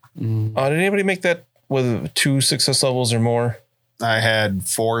family. Mm. Did anybody make that with 2 success levels or more? I had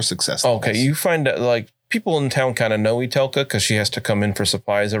 4 success Okay, levels. you find that like people in town kind of know Itelka because she has to come in for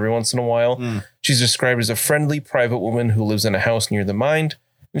supplies every once in a while. Mm. She's described as a friendly private woman who lives in a house near the mine,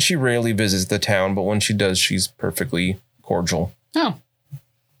 and she rarely visits the town, but when she does, she's perfectly cordial. Oh,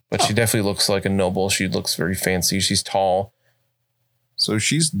 But she definitely looks like a noble. She looks very fancy. She's tall, So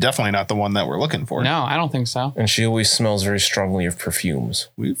she's definitely not the one that we're looking for. no, I don't think so. and she always smells very strongly of perfumes.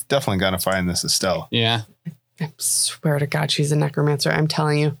 We've definitely got to find this Estelle. Yeah. I swear to God, she's a necromancer. I'm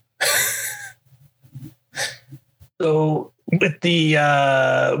telling you. So with the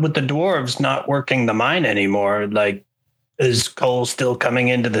dwarves not working the mine anymore, like, is coal still coming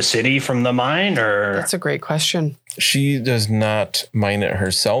into the city from the mine, or That's a great question. She does not mine it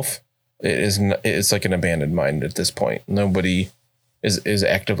herself. It's like an abandoned mine at this point. Nobody is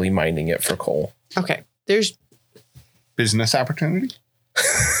actively mining it for coal. Okay. There's Business opportunity?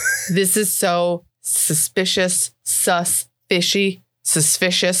 this is so suspicious, sus, fishy,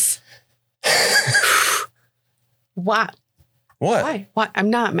 suspicious. What? What? Why? Why?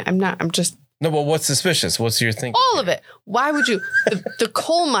 I'm just No, but what's suspicious? What's your thing? all of it. Why would you? The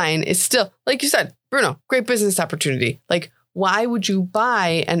coal mine is still, like you said, Bruno, great business opportunity. Like, why would you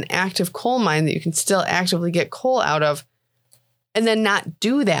buy an active coal mine that you can still actively get coal out of and then not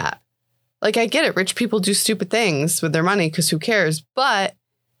do that? Like, I get it. Rich people do stupid things with their money because who cares? But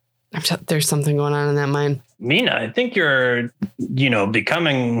there's something going on in that mine. Mina, I think you're,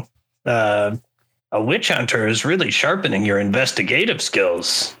 becoming a witch hunter is really sharpening your investigative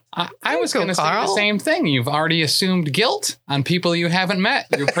skills. I was go, going to say the Carl. same thing. You've already assumed guilt on people you haven't met.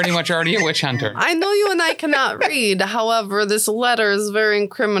 You're pretty much already a witch hunter. I know you and I cannot read. However, this letter is very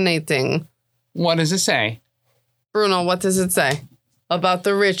incriminating. What does it say? Bruno, what does it say about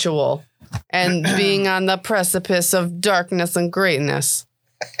the ritual and being on the precipice of darkness and greatness?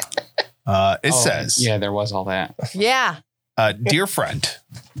 It says, Yeah, there was all that. Yeah. dear friend,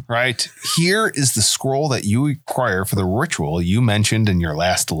 right? Here is the scroll that you require for the ritual you mentioned in your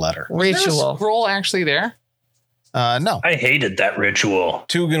last letter. Is there a Ritual. scroll actually there? No. I hated that ritual.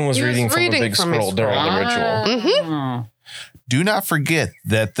 Tugan was He was reading from a reading big from his scroll during the ritual. Ah. Do not forget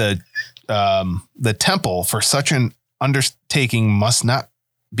that the temple for such an undertaking must not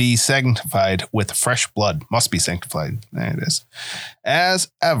be sanctified with fresh blood. Must be sanctified. There it is.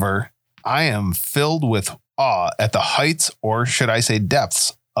 As ever, I am filled with awe at the heights, or should I say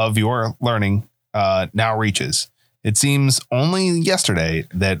depths, of your learning now reaches. It seems only yesterday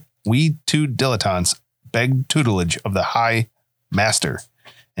that we 2 dilettantes begged tutelage of the High Master,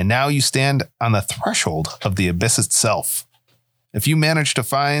 and now you stand on the threshold of the abyss itself. If you manage to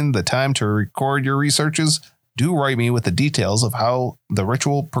find the time to record your researches, do write me with the details of how the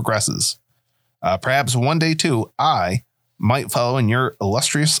ritual progresses. Perhaps one day, too, I might follow in your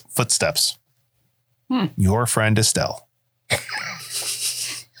illustrious footsteps. Your friend Estelle.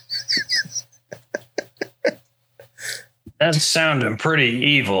 That's sounding pretty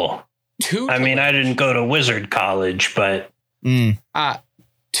evil. I mean, I didn't go to wizard college, but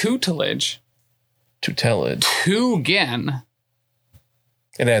tutelage. Tutelage. Tugen.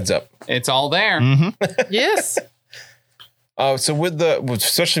 It adds up. It's all there. Mm-hmm. Yes. So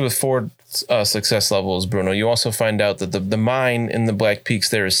especially with 4 success levels, Bruno, you also find out that the mine in the Black Peaks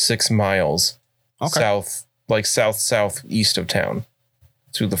there is 6 miles southeast of town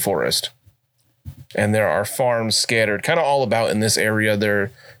through the forest. And there are farms scattered kind of all about in this area.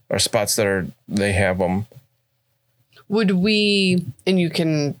 There are spots that they have them. Would we, and you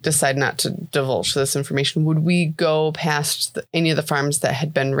can decide not to divulge this information, would we go past any of the farms that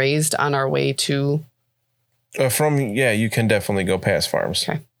had been raised on our way to? You can definitely go past farms.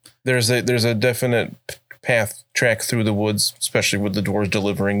 Okay. There's a definite track through the woods, especially with the dwarves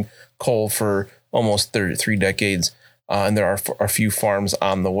delivering coal for almost 3 decades. And there are a few farms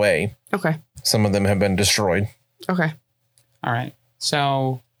on the way. Okay. Some of them have been destroyed. Okay. All right.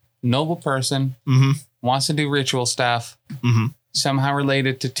 So, noble person wants to do ritual stuff, somehow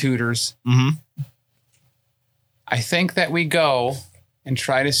related to tutors. I think that we go and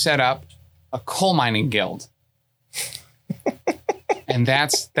try to set up a coal mining guild. And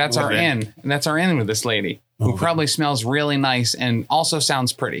that's our in. And that's our in with this lady, who probably smells really nice and also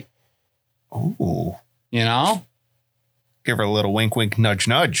sounds pretty. Ooh. You know? Give her a little wink, wink, nudge,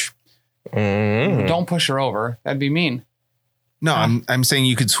 nudge. Don't push her over. That'd be mean. No, I'm saying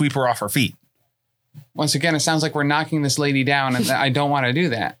you could sweep her off her feet. Once again, it sounds like we're knocking this lady down, and I don't want to do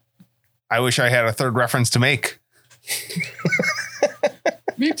that. I wish I had a third reference to make.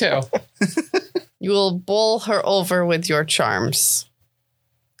 Me too. You will bowl her over with your charms.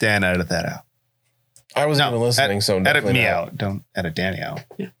 Dan, edit that out. I wasn't even listening, so edit me not. out. Don't edit Danny out.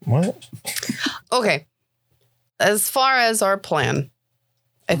 Yeah. What? Okay. As far as our plan,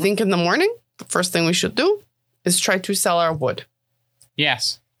 I think in the morning, the first thing we should do is try to sell our wood.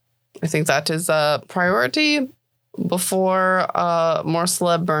 Yes. I think that is a priority before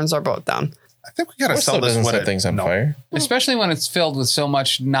Morsleb burns our boat down. I think we got to sell this wood. Set things on fire. Especially when it's filled with so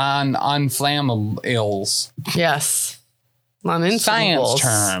much non-unflammables. Yes. Science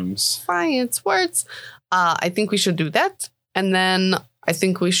terms. Science words. I think we should do that. And then I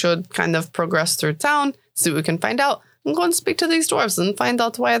think we should kind of progress through town, see what we can find out, and go and speak to these dwarves and find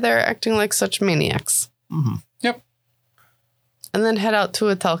out why they're acting like such maniacs. Yep. And then head out to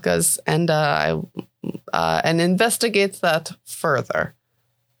Atelka's and investigate that further.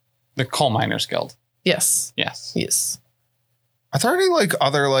 The Coal Miners Guild. Yes. Yes. Yes. Are there any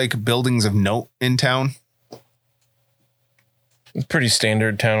other buildings of note in town? Pretty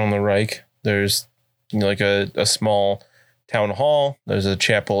standard town on the Reich. There's a small town hall. There's a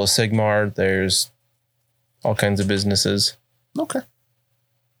chapel of Sigmar. There's all kinds of businesses. Okay.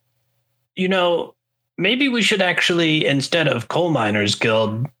 Maybe we should actually, instead of Coal Miners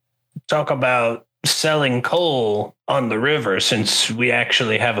Guild, talk about selling coal on the river, since we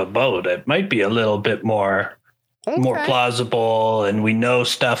actually have a boat. It might be a little bit more plausible, and we know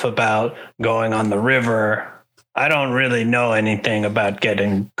stuff about going on the river. I don't really know anything about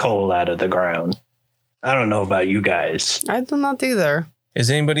getting coal out of the ground. I don't know about you guys. I do not either. Does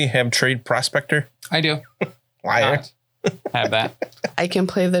anybody have trade prospector? I do. Liar. Have that. I can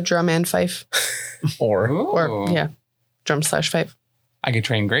play the drum and fife. Or drum/fife. I could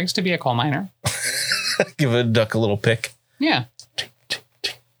train Griggs to be a coal miner. give a duck a little pick. Yeah.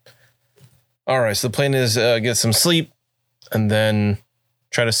 All right. So the plan is get some sleep and then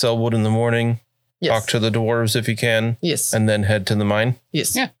try to sell wood in the morning. Yes. Talk to the dwarves if you can. Yes. And then head to the mine.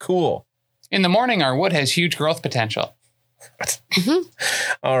 Yes. Yeah. Cool. In the morning, our wood has huge growth potential.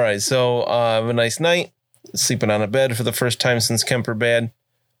 All right. So have a nice night. Sleeping on a bed for the first time since Kemper Bad.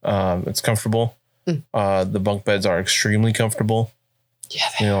 It's comfortable. The bunk beds are extremely comfortable.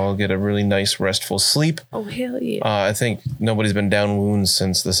 Yeah. I'll get a really nice restful sleep. Oh, hell yeah. I think nobody's been down wounds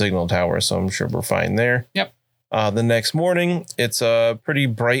since the signal tower, so I'm sure we're fine there. Yep. The next morning, it's a pretty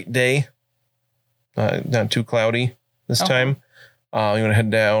bright day. Not too cloudy this time. You want to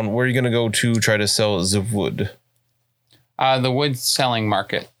head down. Where are you going to go to try to sell the wood? The wood selling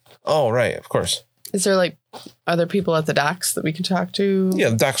market. Oh, right. Of course. Is there other people at the docks that we can talk to? Yeah,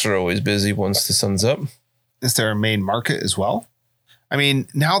 the docks are always busy once the sun's up. Is there a main market as well? I mean,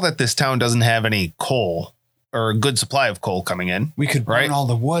 now that this town doesn't have any coal or a good supply of coal coming in, We could burn all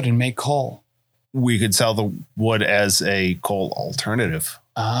the wood and make coal. we could sell the wood as a coal alternative.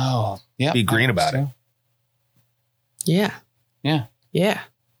 Oh, yeah. Be green about it. Yeah. Yeah. Yeah.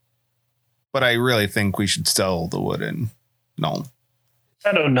 But I really think we should sell the wood in Nuln.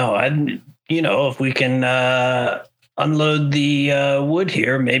 I don't know. If we can unload the wood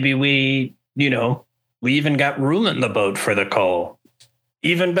here, maybe we even got room in the boat for the coal.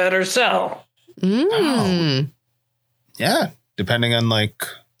 Even better sell. Mm. Yeah, depending on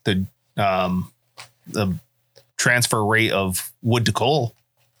the transfer rate of wood to coal.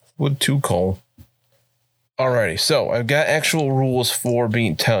 Wood to coal. Alrighty, so I've got actual rules for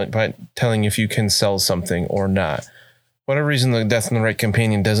telling if you can sell something or not. For whatever reason, the Death and the Right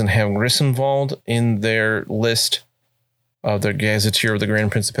Companion doesn't have Grissenwald in their list of their gazetteer of the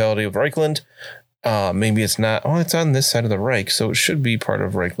Grand Principality of Reichland. Maybe it's not. Oh, it's on this side of the Reich, so it should be part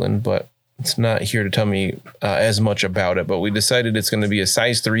of Reichland, but it's not here to tell me as much about it. But we decided it's going to be a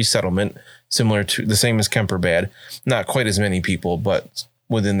size 3 settlement, similar to the same as Kemperbad. Not quite as many people, but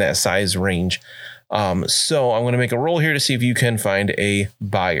within that size range. So I'm going to make a roll here to see if you can find a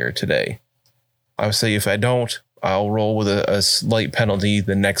buyer today. I'll say if I don't, I'll roll with a slight penalty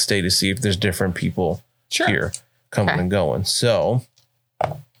the next day to see if there's different people here coming and going. So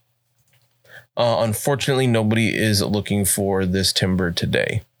unfortunately, nobody is looking for this timber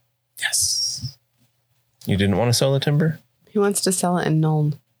today. Yes. You didn't want to sell the timber? He wants to sell it in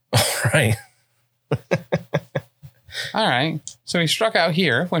Nuln. All right. All right. So he struck out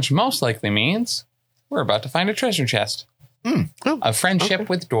here, which most likely means we're about to find a treasure chest. A friendship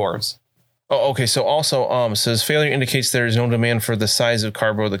with dwarves. Oh, okay. So also says failure indicates there is no demand for the size of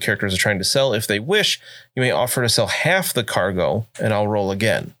cargo the characters are trying to sell. If they wish, you may offer to sell half the cargo, and I'll roll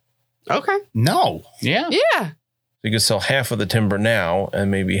again. Okay. No. Yeah. Yeah. So you could sell half of the timber now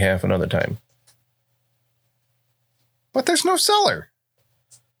and maybe half another time. But there's no seller.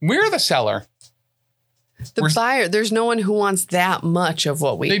 We're the seller. The buyer, there's no one who wants that much of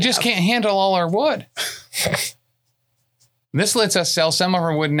what we They have. just can't handle all our wood. This lets us sell some of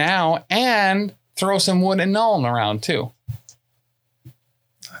our wood now and throw some wood and Nuln around too.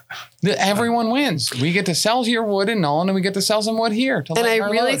 Everyone wins. We get to sell your wood in Nuln and we get to sell some wood here. And I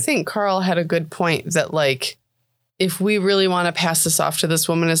really think Carl had a good point that, like, if we really want to pass this off to this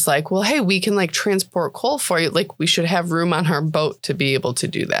woman, it's like, well, hey, we can like transport coal for you. Like, we should have room on our boat to be able to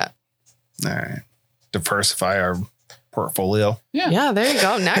do that. All right. Diversify our portfolio. Yeah, there you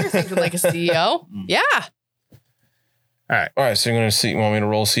go. Now you're thinking like a CEO. Yeah. All right. So you're going to see, want me to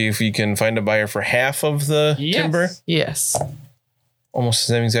roll, see if you can find a buyer for half of the timber? Yes. Almost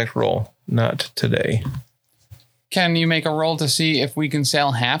the same exact roll. Not today. Can you make a roll to see if we can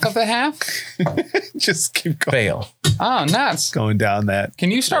sell half of the half? Just keep going. Fail. Oh, nuts. Going down that.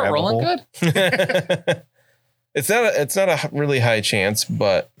 Can you start rabbit rolling hole. good? It's not a really high chance,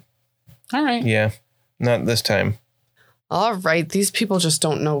 but All right. yeah, not this time. All right. These people just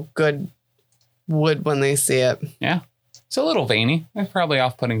don't know good wood when they see it. Yeah. It's a little veiny. It's probably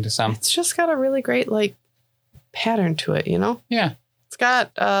off-putting to some. It's just got a really great like pattern to it, you know? Yeah. It's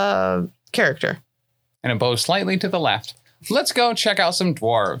got character. And it bows slightly to the left. Let's go check out some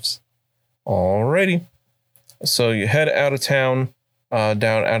dwarves. Alrighty. So you head out of town, down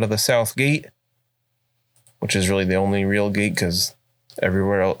out of the south gate, which is really the only real gate because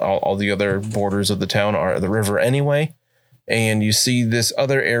everywhere, all the other borders of the town are the river anyway. And you see this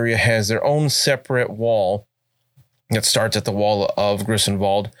other area has their own separate wall that starts at the wall of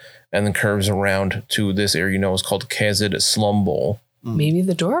Grissenwald and then curves around to this area is called Kazid Slum Bowl. Maybe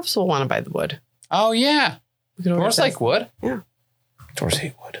the dwarves will want to buy the wood. Oh, yeah. We could order Dwarves that. like wood? Dwarves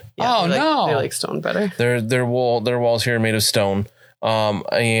hate wood. Oh, they like, no. They like stone better. Their walls here are made of stone.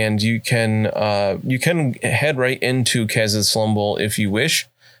 And you can head right into Kaz's Slum Bowl if you wish.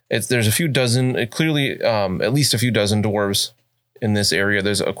 There's a few dozen, clearly at least a few dozen dwarves in this area.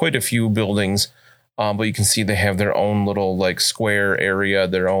 There's quite a few buildings, but you can see they have their own little like square area,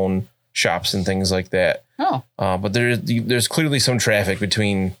 their own shops and things like that. Oh. But there's clearly some traffic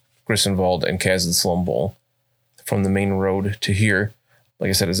between Grissenwald and Kaz's Slum Bowl from the main road to here. Like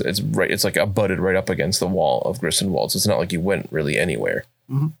I said, it's like abutted right up against the wall of Grissenwald, so it's not like you went really anywhere.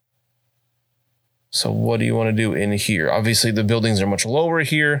 Mm-hmm. So what do you want to do in here? Obviously, the buildings are much lower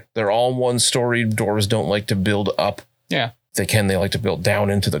here. They're all one-story. Dwarves don't like to build up. Yeah. If they can, they like to build down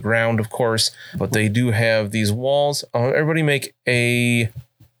into the ground, of course. But they do have these walls. Everybody make a...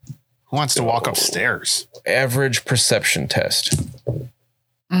 Who wants to walk upstairs? Average perception test.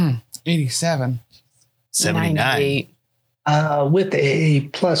 87. 79. 98. With a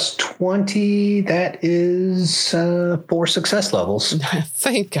plus 20, that is 4 success levels.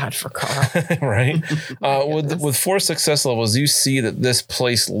 Thank God for Carl. Right? With 4 success levels, you see that this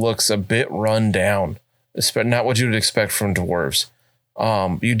place looks a bit run down. Not what you would expect from dwarves.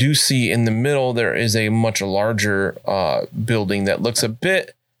 You do see in the middle, there is a much larger building that looks a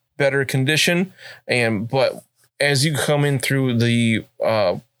bit better condition. But as you come in through the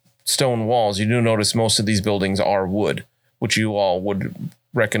stone walls, you do notice most of these buildings are wood, which you all would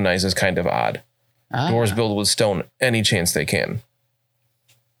recognize as kind of odd. Dwarves build with stone any chance they can.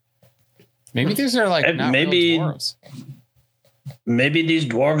 Maybe these are like not maybe real dwarves. Maybe these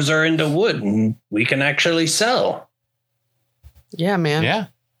dwarves are into wood and we can actually sell. Yeah, man. Yeah.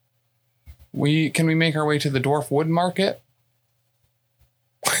 Can we make our way to the dwarf wood market?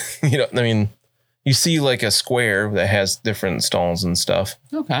 You see like a square that has different stalls and stuff.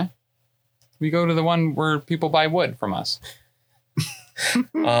 Okay. We go to the one where people buy wood from us.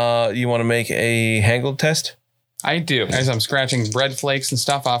 You want to make a haggle test? I do. As I'm scratching bread flakes and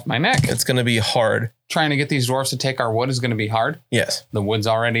stuff off my neck. It's going to be hard. Trying to get these dwarves to take our wood is going to be hard. Yes. The wood's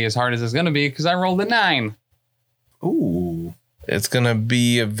already as hard as it's going to be because I rolled a 9. Ooh. It's going to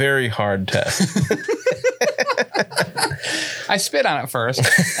be a very hard test. I spit on it first.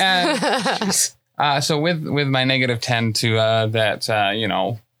 And, so with my -10 to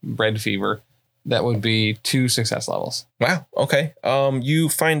that, bread fever, that would be 2 success levels. Wow. Okay. You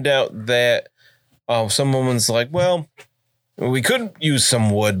find out that someone's like, well, we could use some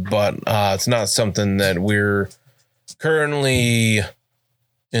wood, but it's not something that we're currently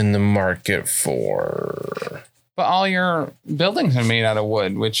in the market for. But all your buildings are made out of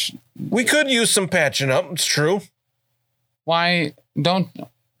wood, which... We could use some patching up. It's true. Why don't...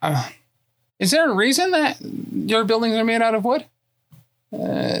 is there a reason that your buildings are made out of wood?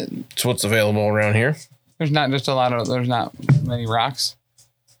 It's what's available around here. There's not many rocks.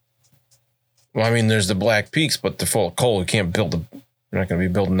 Well, I mean, there's the Black Peaks, but they're full of coal. You can't build you're not going to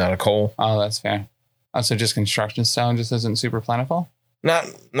be building out of coal. Oh, that's fair. Oh, so just construction stone just isn't super plentiful? Not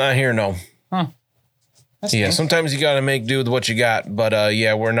here, no. Huh. That's Yeah, nice. sometimes you got to make do with what you got. But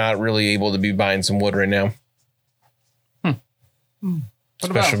we're not really able to be buying some wood right now.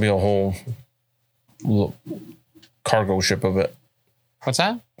 Especially a whole cargo ship of it. What's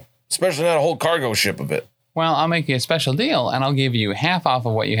that? Especially not a whole cargo ship of it. Well, I'll make you a special deal, and I'll give you half off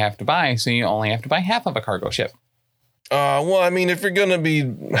of what you have to buy, so you only have to buy half of a cargo ship. Well, I mean, if you're going to be...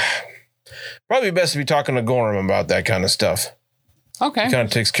 Probably best to be talking to Gorham about that kind of stuff. Okay. He kind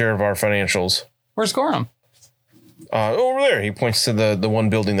of takes care of our financials. Where's Gorham? Over there. He points to the one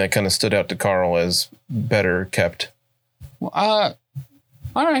building that kind of stood out to Carl as better kept. All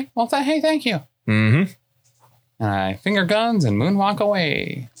right. Well, hey, thank you. Mm-hmm. And I finger guns and moonwalk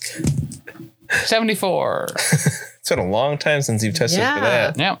away. 74. It's been a long time since you've tested for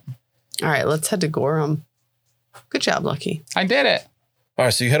that. Yep. All right, let's head to Gorham. Good job, Lucky. I did it. All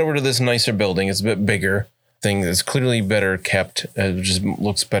right, so you head over to this nicer building. It's a bit bigger. Thing that's clearly better kept. It just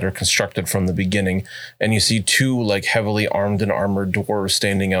looks better constructed from the beginning. And you see 2 like heavily armed and armored dwarves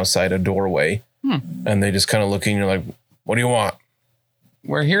standing outside a doorway. And they just kind of look and you're like, what do you want?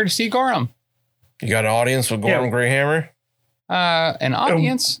 We're here to see Gorham. You got an audience with Gorham Greyhammer? An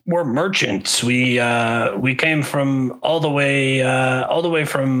audience? We're merchants. We came from all the way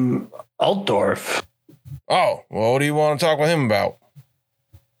from Altdorf. Oh, well, what do you want to talk with him about?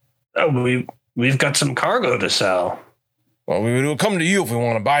 Oh, we've got some cargo to sell. Well, we would come to you if we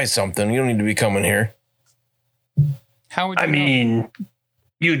want to buy something. You don't need to be coming here. How would you I mean,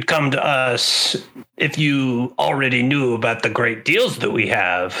 you'd come to us if you already knew about the great deals that we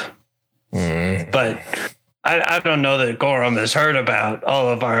have. But I don't know that Gorham has heard about all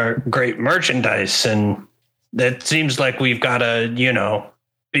of our great merchandise, and it seems like we've got to,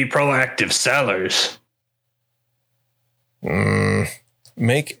 be proactive sellers.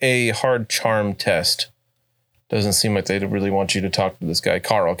 Make a hard charm test. Doesn't seem like they really want you to talk to this guy.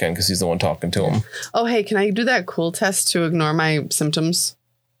 Carl can, because he's the one talking to him. Oh, hey, can I do that cool test to ignore my symptoms?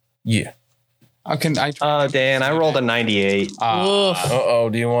 Yeah. Can I? Dan, I rolled a 98. Uh-oh,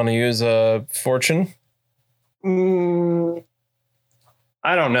 do you want to use a fortune? I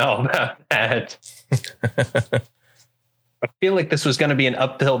don't know about that. I feel like this was going to be an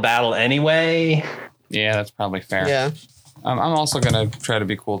uphill battle anyway. Yeah, that's probably fair. Yeah. I'm also going to try to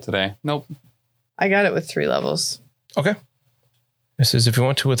be cool today. Nope. I got it with 3 levels. Okay. It says if you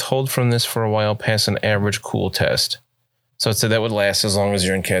want to withhold from this for a while, pass an average cool test. So it said that would last as long as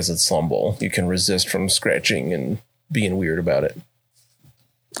you're in Kazit Slumble. You can resist from scratching and being weird about it.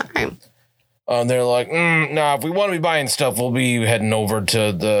 All right. They're like, nah, if we want to be buying stuff, we'll be heading over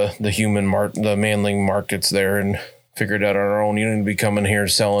to the the manling markets there and figure it out on our own. You don't need to be coming here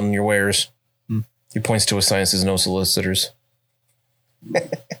selling your wares. He points to a sign that says no solicitors.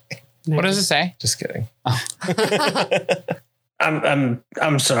 What does it say? Just kidding.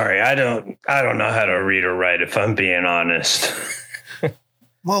 I'm sorry. I don't know how to read or write, if I'm being honest.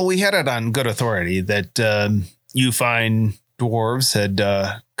 Well, we had it on good authority that you fine dwarves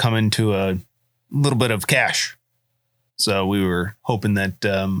had come into a little bit of cash. So we were hoping that,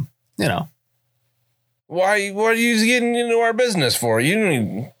 Why? What are you getting into our business for? You don't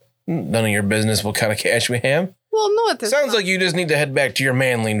need none of your business what kind of cash we have. Well, no, it Sounds like you just need to head back to your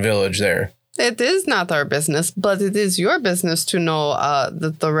manling village there. It is not our business, but it is your business to know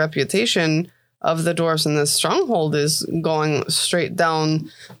the reputation of the dwarves in this stronghold is going straight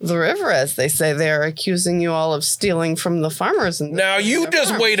down the river, as they say. They are accusing you all of stealing from the farmers. Now, you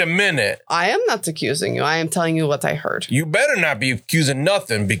just wait a minute. I am not accusing you. I am telling you what I heard. You better not be accusing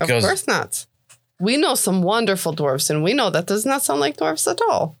nothing because... Of course not. We know some wonderful dwarves, and we know that does not sound like dwarves at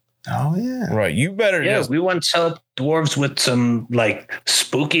all. Oh, yeah. Right. You better Yeah, just... we once helped dwarves with some like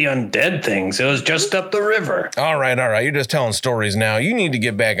spooky undead things. It was just up the river. All right. You're just telling stories now. You need to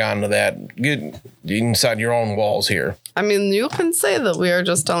get back onto that. Get inside your own walls here. I mean, you can say that we are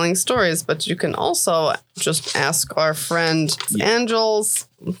just telling stories, but you can also just ask our friend Angel's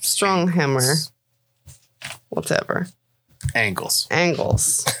Stronghammer. Whatever. Angles.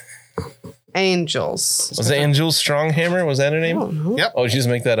 Angels. Was it Angel Stronghammer? Was that her name? I don't know. Yep. Oh, did you just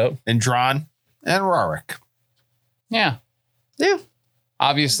make that up? And Drawn and Rorik. Yeah. Yeah.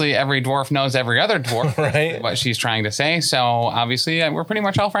 Obviously, every dwarf knows every other dwarf. Right. What she's trying to say. So obviously, we're pretty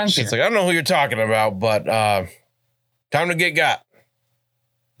much all friends here. It's like, I don't know who you're talking about, but time to get got.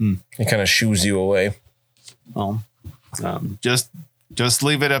 He kind of shoos you away. Well, just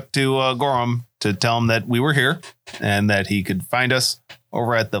leave it up to Gorham to tell him that we were here and that he could find us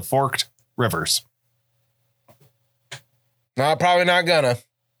over at the Forked Rivers. No, probably not gonna.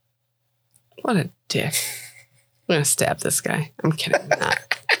 What a dick. I'm going to stab this guy. I'm kidding. I'm not.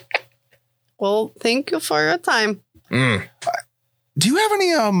 Well, thank you for your time. Do you have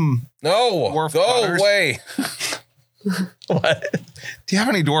any No, dwarf go gunners? away. What? Do you have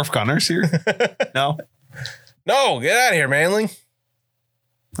any dwarf gunners here? No? No, get out of here, Manly.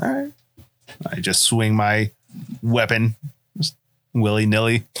 All right. I just swing my weapon just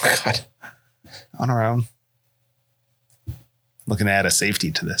willy-nilly God. on around. Looking to add a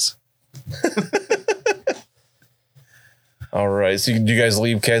safety to this. All right. So, do you guys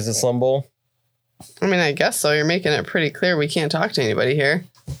leave Kaz's Slum Bowl? I mean, I guess so. You're making it pretty clear we can't talk to anybody here.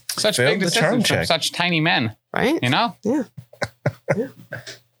 Such Failed big the charm decisions from check. such tiny men. Right? You know? Yeah.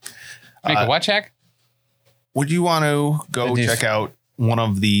 Make a what check? Would you want to go Did you- check out one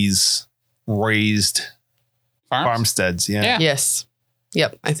of these raised Farms? farmsteads? Yeah. Yeah. Yes.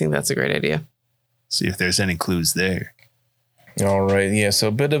 Yep. I think that's a great idea. See if there's any clues there. All right. Yeah. So,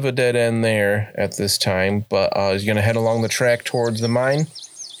 a bit of a dead end there at this time, but you're going to head along the track towards the mine.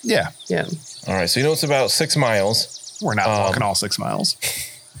 Yeah. Yeah. All right. So, you know it's about 6 miles. We're not walking all 6 miles.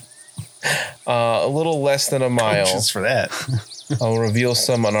 A little less than a mile. Just for that. I'll reveal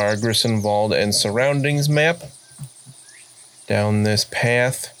some on our Grissenwald and surroundings map. Down this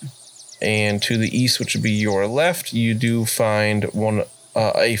path and to the east, which would be your left, you do find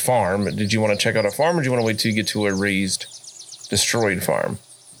a farm. Did you want to check out a farm, or do you want to wait till you get to a raised, destroyed farm?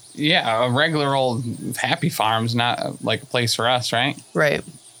 Yeah, a regular old happy farm's not like a place for us, right? Right.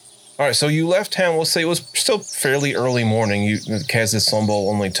 All right, so you left town. We'll say it was still fairly early morning. Kaz's Slum Bowl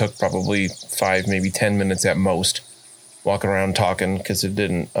only took probably 5, maybe 10 minutes at most, walking around talking, because it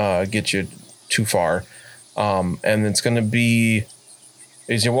didn't get you too far. And it's going to be,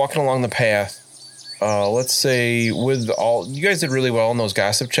 as you're walking along the path, let's say with all, you guys did really well on those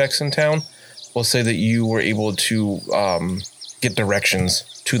gossip checks in town. We'll say that you were able to get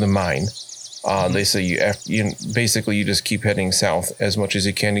directions to the mine. They say you basically you just keep heading south as much as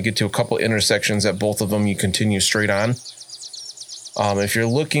you can to get to a couple intersections. At both of them, you continue straight on. If you're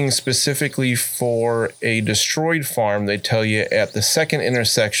looking specifically for a destroyed farm, they tell you at the second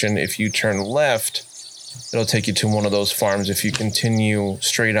intersection, if you turn left, it'll take you to one of those farms. If you continue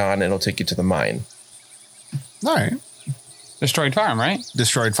straight on, it'll take you to the mine. All right. Destroyed farm, right?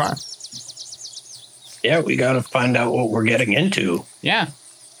 Destroyed farm. Yeah, we got to find out what we're getting into. Yeah.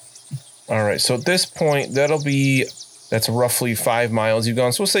 All right. So at this point, that's roughly 5 miles you've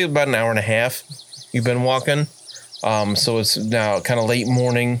gone. So we'll say about an hour and a half you've been walking. So it's now kind of late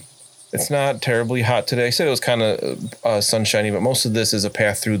morning. It's not terribly hot today. I said it was kind of sunshiny, but most of this is a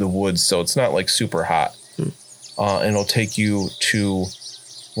path through the woods, so it's not like super hot. And it'll take you to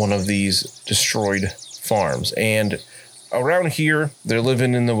one of these destroyed farms. And around here, they're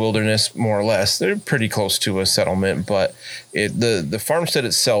living in the wilderness, more or less. They're pretty close to a settlement, but the farmstead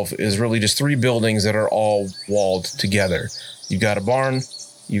itself is really just 3 buildings that are all walled together. You've got a barn,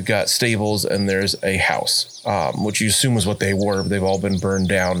 you've got stables, and there's a house, which you assume is what they were. But they've all been burned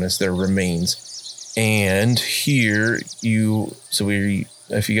down as their remains. And here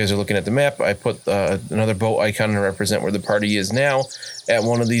if you guys are looking at the map, I put another boat icon to represent where the party is now at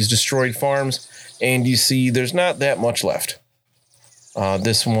one of these destroyed farms. And you see there's not that much left.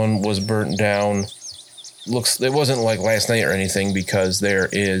 This one was burnt down. It wasn't like last night or anything, because there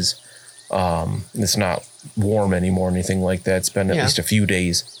is, it's not warm anymore or anything like that. It's been at least a few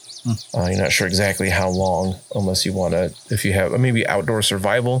days. You're not sure exactly how long, unless you want to, if you have maybe outdoor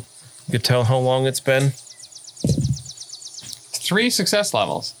survival, You could tell how long it's been. 3 success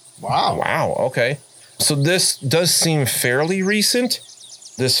levels. Wow. Wow. Okay. So this does seem fairly recent.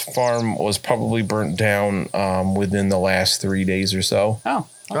 This farm was probably burnt down within the last 3 days or so. Oh.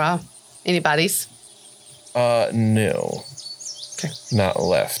 Wow. Any bodies? No. Okay. Not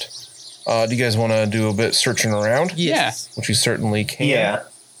left. Do you guys want to do a bit searching around? Yes. Which you certainly can. Yeah.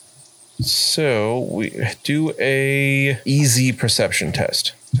 So we do a easy perception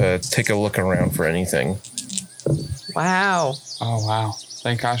test to take a look around for anything. Wow. Oh, wow.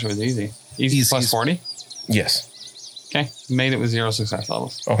 Thank gosh it was easy. Easy plus 40? Yes. Okay. Made it with 0 success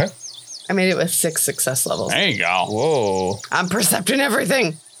levels. Okay. I made it with 6 success levels. There you go. Whoa. I'm percepting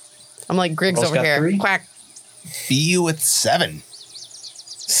everything. I'm like Griggs Girl's over got here. 3? Quack. BU with 7.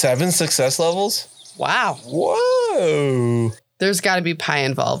 7 success levels? Wow. Whoa. There's got to be pie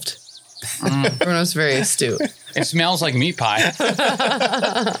involved. Bruno's very astute. It smells like meat pie.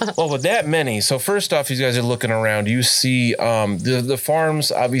 Well, with that many, so first off, you guys are looking around. You see the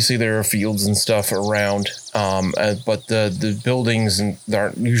farms, obviously there are fields and stuff around, but the buildings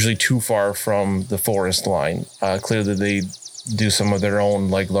aren't usually too far from the forest line. Clearly they do some of their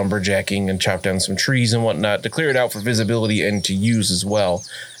own like lumberjacking and chop down some trees and whatnot to clear it out for visibility and to use as well.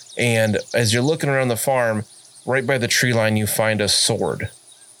 And as you're looking around the farm, right by the tree line, you find a sword.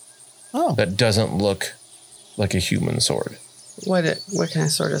 Oh. That doesn't look like a human sword. What kind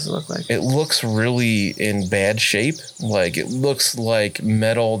of sword does it look like? It looks really in bad shape. Like it looks like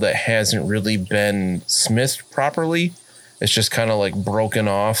metal that hasn't really been smithed properly. It's just kind of like broken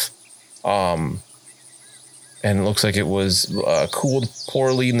off. And it looks like it was cooled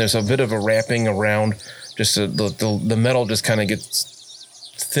poorly. And there's a bit of a wrapping around. Just the metal just kind of gets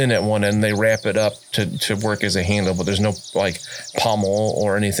thin at one end. They wrap it up to work as a handle, but there's no like pommel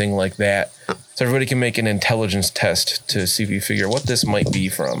or anything like that. So everybody can make an intelligence test to see if you figure what this might be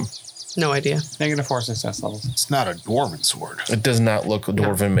from. No idea. -4 success levels. It's not a dwarven sword. It does not look a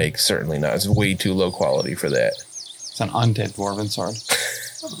dwarven make, certainly not. It's way too low quality for that. It's an undead dwarven sword.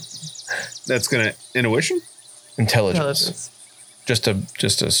 That's gonna intuition. Intelligence. Just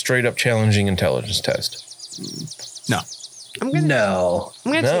a straight up challenging intelligence test. No. I'm gonna No.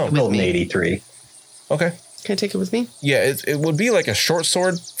 take it Rolled with an me. 83. Okay. Can I take it with me? Yeah, it would be like a short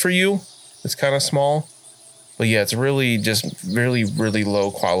sword for you. It's kind of small. But yeah, it's really just really, really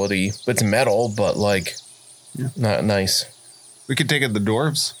low quality. It's metal, but like not nice. We could take it to the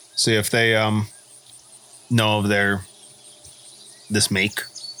dwarves. See if they know of this make.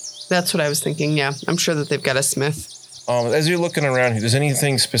 That's what I was thinking. Yeah, I'm sure that they've got a smith. As you're looking around here, is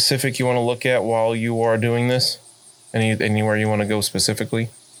anything specific you want to look at while you are doing this? Anywhere you want to go specifically?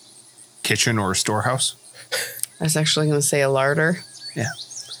 Kitchen or storehouse. I was actually going to say a larder. Yeah.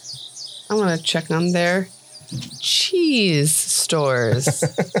 I want to check on their cheese stores.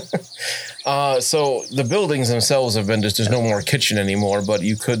 So the buildings themselves have been there's no more kitchen anymore, but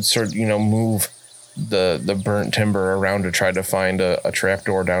you could move the burnt timber around to try to find a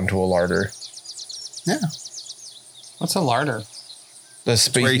trapdoor down to a larder. Yeah. What's a larder? The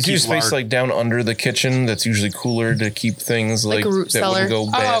space, where you you do keep space lard. like down under the kitchen that's usually cooler to keep things Like a root that cellar? wouldn't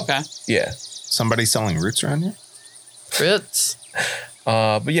go bad. Oh, okay. Yeah. Somebody selling roots around here. Fruits.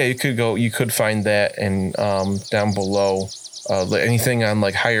 But yeah, you could find that, and down below, anything on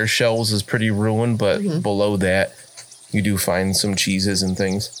like higher shelves is pretty ruined, but below that, you do find some cheeses and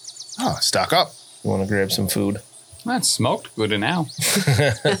things. Oh, stock up. You want to grab some food? That's smoked good now.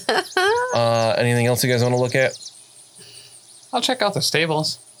 Anything else you guys want to look at? I'll check out the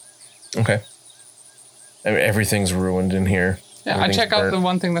stables. Okay. I mean, everything's ruined in here. Yeah, I check out the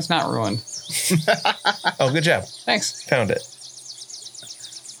one thing that's not ruined. Oh, good job. Thanks. Found it.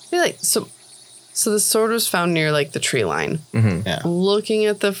 I feel like so the sword was found near like the tree line. Mm-hmm. Yeah. Looking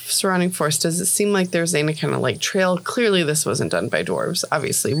at the surrounding forest, does it seem like there's any kind of like trail? Clearly, this wasn't done by dwarves.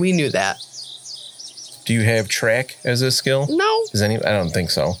 Obviously, we knew that. Do you have track as a skill? No. I don't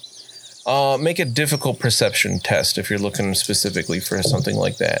think so. Make a difficult perception test if you're looking specifically for something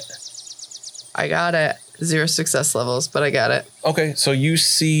like that. I got it. 0 success levels, but I got it. Okay, so you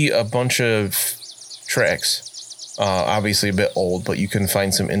see a bunch of tracks. Obviously a bit old, but you can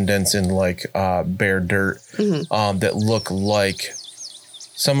find some indents in like bare dirt that look like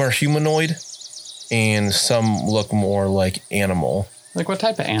some are humanoid and some look more like animal. Like what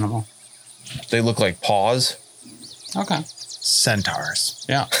type of animal? They look like paws. Okay. Centaurs.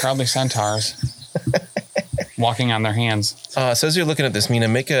 Yeah, probably centaurs. Walking on their hands. So as you're looking at this, Mina,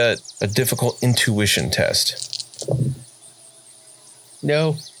 make a difficult intuition test.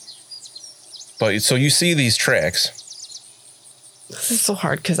 No. But so you see these tracks. This is so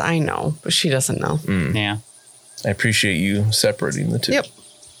hard because I know, but she doesn't know. Yeah. I appreciate you separating the two. Yep.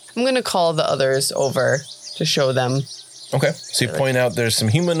 I'm going to call the others over to show them. Okay. So you point out there's some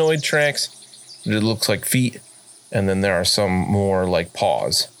humanoid tracks. It looks like feet. And then there are some more like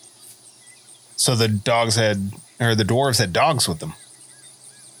paws. So the dwarves had dogs with them.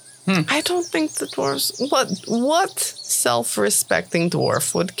 I don't think the dwarves... What self-respecting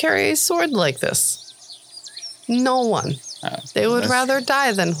dwarf would carry a sword like this? No one. They would rather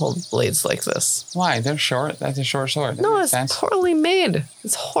die than hold blades like this. Why? They're short. That's a short sword. That No, makes it's sense. poorly made.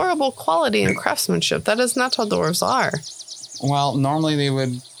 It's horrible quality and craftsmanship. That is not how dwarves are. Well, normally they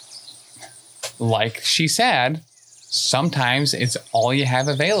would, like she said, sometimes it's all you have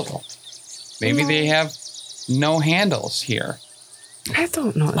available. Maybe they have no handles here. I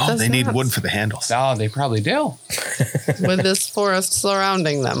don't know. Oh, they need wood for the handles. Oh, they probably do. With this forest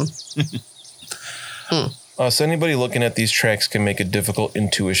surrounding them. So anybody looking at these tracks can make a difficult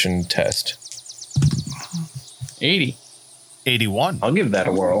intuition test. 80. 81. I'll give that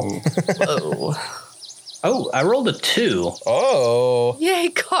a whirl. Whoa. Oh, I rolled a 2. Oh. Yay,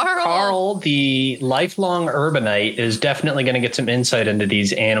 Carl. Carl, the lifelong urbanite, is definitely going to get some insight into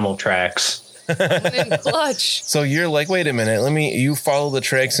these animal tracks. In clutch. So you're like, wait a minute, you follow the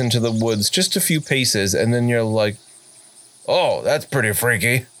tracks into the woods just a few paces, and then you're like, oh, that's pretty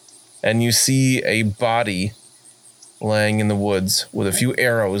freaky. And you see a body laying in the woods with a few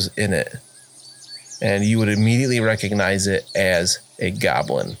arrows in it. And you would immediately recognize it as a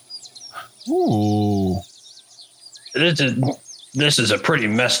goblin. Ooh. This is a pretty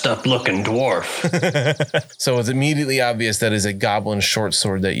messed up looking dwarf. So it's immediately obvious that is a goblin short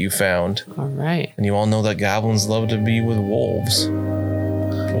sword that you found. All right. And you all know that goblins love to be with wolves,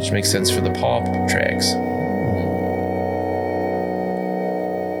 which makes sense for the paw tracks.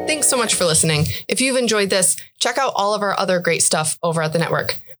 Thanks so much for listening. If you've enjoyed this, check out all of our other great stuff over at the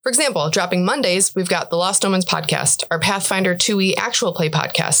network. For example, dropping Mondays, we've got the Lost Omens podcast, our Pathfinder 2e actual play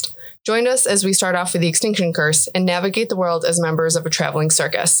podcast. Join us as we start off with the Extinction Curse and navigate the world as members of a traveling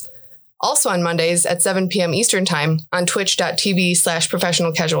circus. Also on Mondays at 7 p.m. Eastern Time on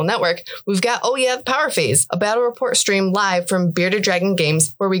twitch.tv/professional casual network, we've got the Power Phase, a battle report stream live from Bearded Dragon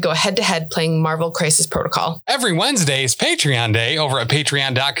Games where we go head to head playing Marvel Crisis Protocol. Every Wednesday is Patreon Day over at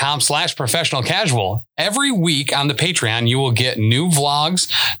patreon.com/professional casual. Every week on the Patreon, you will get new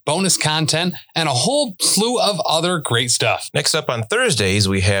vlogs, bonus content, and a whole slew of other great stuff. Next up on Thursdays,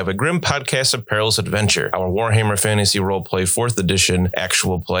 we have a Grim Podcast of Perilous Adventure, our Warhammer Fantasy Roleplay 4th Edition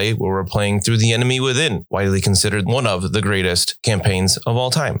actual play, where we're playing through The Enemy Within, widely considered one of the greatest campaigns of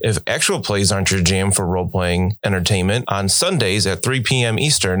all time. If actual plays aren't your jam for role-playing entertainment, on Sundays at 3 p.m.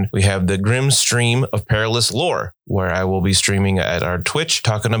 Eastern, we have the Grim Stream of Perilous Lore, where I will be streaming at our Twitch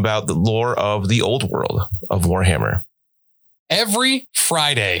talking about the lore of the old world of Warhammer. Every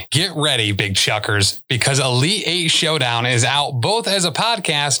Friday, get ready, big chuckers, because Elite 8 Showdown is out both as a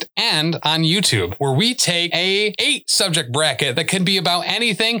podcast and on YouTube, where we take a 8 subject bracket that can be about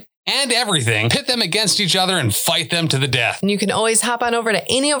anything and everything, pit them against each other and fight them to the death. And you can always hop on over to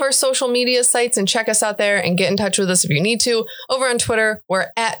any of our social media sites and check us out there and get in touch with us if you need to. Over on Twitter, we're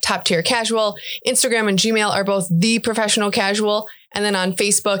at Top Tier Casual. Instagram and Gmail are both The Professional Casual. And then on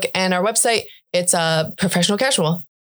Facebook and our website, it's Professional Casual.